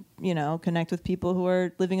I can, you know, connect with people who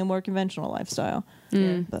are living a more conventional lifestyle.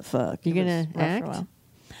 But fuck, You gonna act?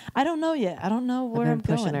 I don't know yet. I don't know where I'm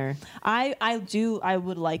pushing going. her. I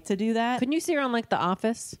would like to do that. Couldn't you see her on like The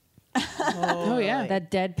Office? Oh yeah.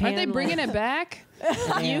 That deadpan. Aren't they bringing it back?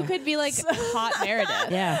 You could be like hot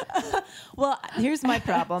Meredith. Yeah. Well, here's my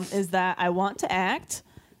problem is that I want to act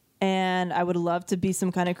and I would love to be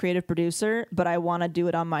some kind of creative producer, but I want to do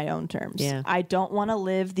it on my own terms. Yeah. I don't want to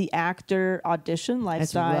live the actor audition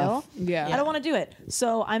lifestyle. rough. Yeah. I don't want to do it.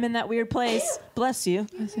 So I'm in that weird place. Bless you.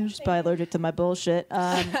 I'm just probably allergic to my bullshit.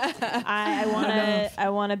 I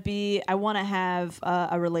want to have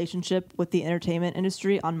a relationship with the entertainment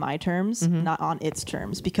industry on my terms, not on its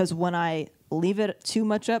terms. Because when I leave it too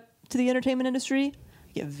much up to the entertainment industry,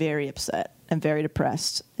 I get very upset and very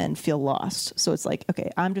depressed and feel lost. So it's like,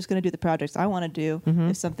 okay, I'm just going to do the projects I want to do.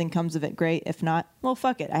 If something comes of it, great. If not, well,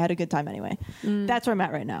 fuck it. I had a good time anyway. That's where I'm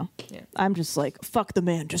at right now. I'm just like, fuck the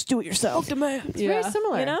man. Just do it yourself. Fuck the man. It's very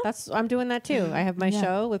similar. You know? I'm doing that too. I have my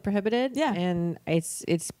show with Prohibited. Yeah. And it's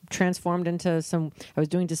transformed into I was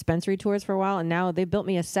doing dispensary tours for a while, and now they built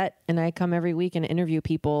me a set, and I come every week and interview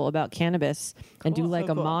people about cannabis and do like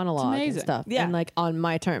a monologue and stuff. Yeah. And like on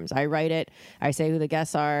my terms. I write it, I say who the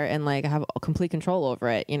guests are, and like I have complete control over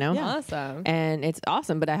it, you know? Yeah. Awesome. And it's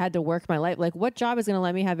awesome, but I had to work my life. Like, what job is going to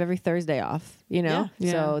let me have every Thursday off, you know?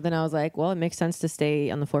 Yeah. So then I was like, well, it makes sense to stay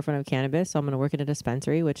on the forefront of cannabis. So I'm going to work in a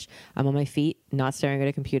dispensary, which I'm on my feet, not staring at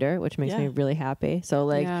a computer, which makes me really happy. So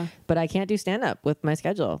like, but I can't do stand up with my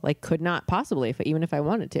schedule. Like, could not possibly, even if I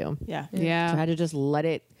wanted to. Yeah. So I had to just let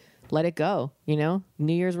it go, you know?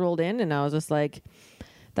 New Year's rolled in, and I was just like,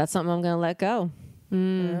 that's something I'm going to let go.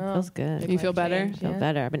 Feels good. You feel better? Feel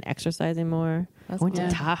better. I've been exercising more. I went to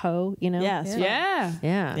Tahoe, you know? Yeah.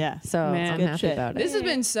 Yeah. Yeah. So Man. I'm Good happy shit. about it. This has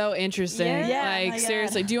been so interesting. Yeah. Like, Oh my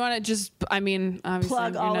seriously, do you want to just, I mean, obviously,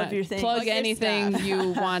 Plug you're all not- of your things. Plug Plug your anything stuff.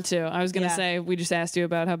 you want to. I was going to Yeah. say, we just asked you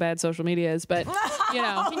about how bad social media is, but, you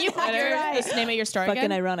know. Can you plug the name of your store Fucking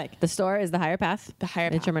again? ironic. The store is The Higher Path. The Higher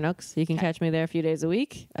in Path. Sherman Oaks. You can catch me there a few days a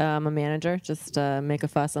week. I'm a manager. Just make a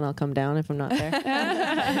fuss and I'll come down if I'm not there.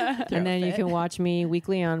 And then you can watch me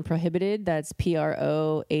weekly on Prohibited. That's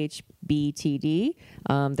PROHBTD.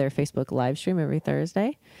 Their Facebook live stream every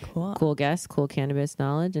Thursday. Cool guests, cool cannabis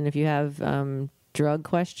knowledge. And if you have drug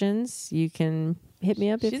questions, you can hit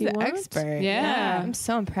me up if She's you an want. expert. Yeah. I'm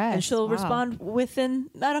so impressed. And she'll Wow. respond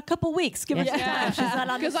within not a couple weeks. Give her some time. She's not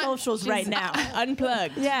on the 'Cause socials right now.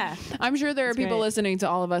 Unplugged. Yeah. I'm sure there are people great. listening to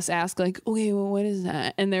all of us ask, like, okay, well, what is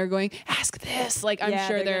that? And they're going, ask this. Like, I'm Yeah,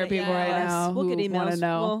 sure they're there are gonna- people right yes. now We'll who get want to emails.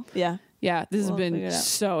 know. Well, yeah. Yeah, this has We'll figure been it out.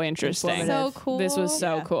 so interesting. Informative. So cool. This was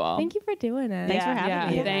so Yeah. cool. Thank you for doing it. Thanks for having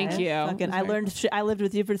Yeah, me. thank you. Fucking, I learned shit. I lived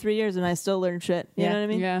with you for 3 years and I still learned shit. You know what I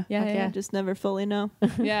mean? Yeah. Yeah. Just never fully know.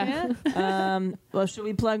 Yeah. Well, should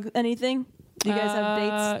we plug anything? Do you guys have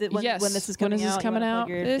dates that yes. when this is When coming is this out? You coming wanna out?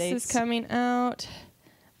 plug your This dates? is coming out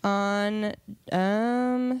on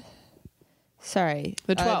Sorry.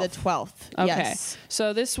 The 12th. The 12th. Okay. Yes.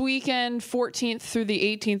 So this weekend, 14th through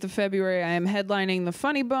the 18th of February, I am headlining the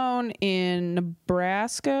Funny Bone in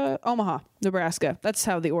Omaha, Nebraska. That's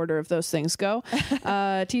how the order of those things go.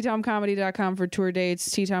 ttomcomedy.com for tour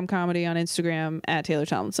dates. T-Tom Comedy on Instagram, at Taylor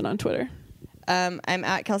Tomlinson on Twitter. I'm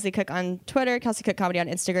at Kelsey Cook on Twitter, Kelsey Cook Comedy on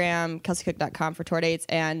Instagram, kelseycook.com for tour dates.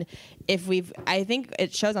 And I think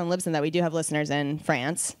it shows on Libsyn that we do have listeners in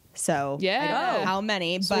France. So I don't know how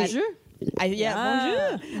many, but Bonjour. bonjour.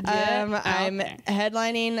 Yeah. I'm Okay.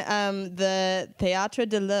 headlining the Théâtre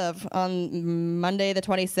de Louvre on Monday the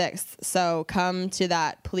 26th. So come to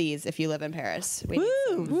that, please, if you live in Paris. We need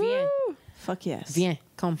some- Viens. Fuck yes. Viens.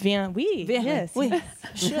 Come. Viens, oui. Viens. Yes. Oui.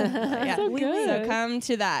 Yeah. So good. So come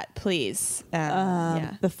to that, please.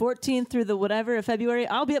 Yeah. The 14th through the whatever of February,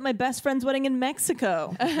 I'll be at my best friend's wedding in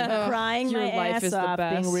Mexico, crying Your my life ass is the off,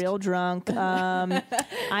 being best. real drunk. I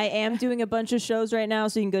am doing a bunch of shows right now,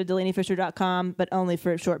 so you can go to DelaneyFisher.com, but only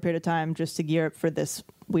for a short period of time, just to gear up for this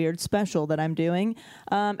weird special that I'm doing.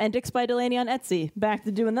 And Dicks by Delaney on Etsy. Back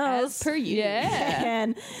to doing those. As per you. Yeah.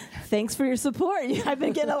 And thanks for your support. I've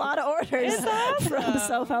been getting a lot of orders from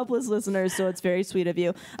self-helpless listeners, so it's very sweet of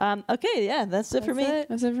you. Okay, yeah, that's it for me.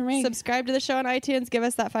 That's it for me. Subscribe to the show on iTunes. Give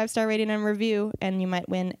us that 5-star rating and review, and you might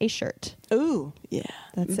win a shirt. Ooh, yeah.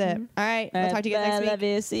 That's it. All right. We'll talk to you guys next week. Love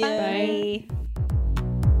you. See ya. Bye.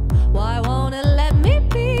 Why won't it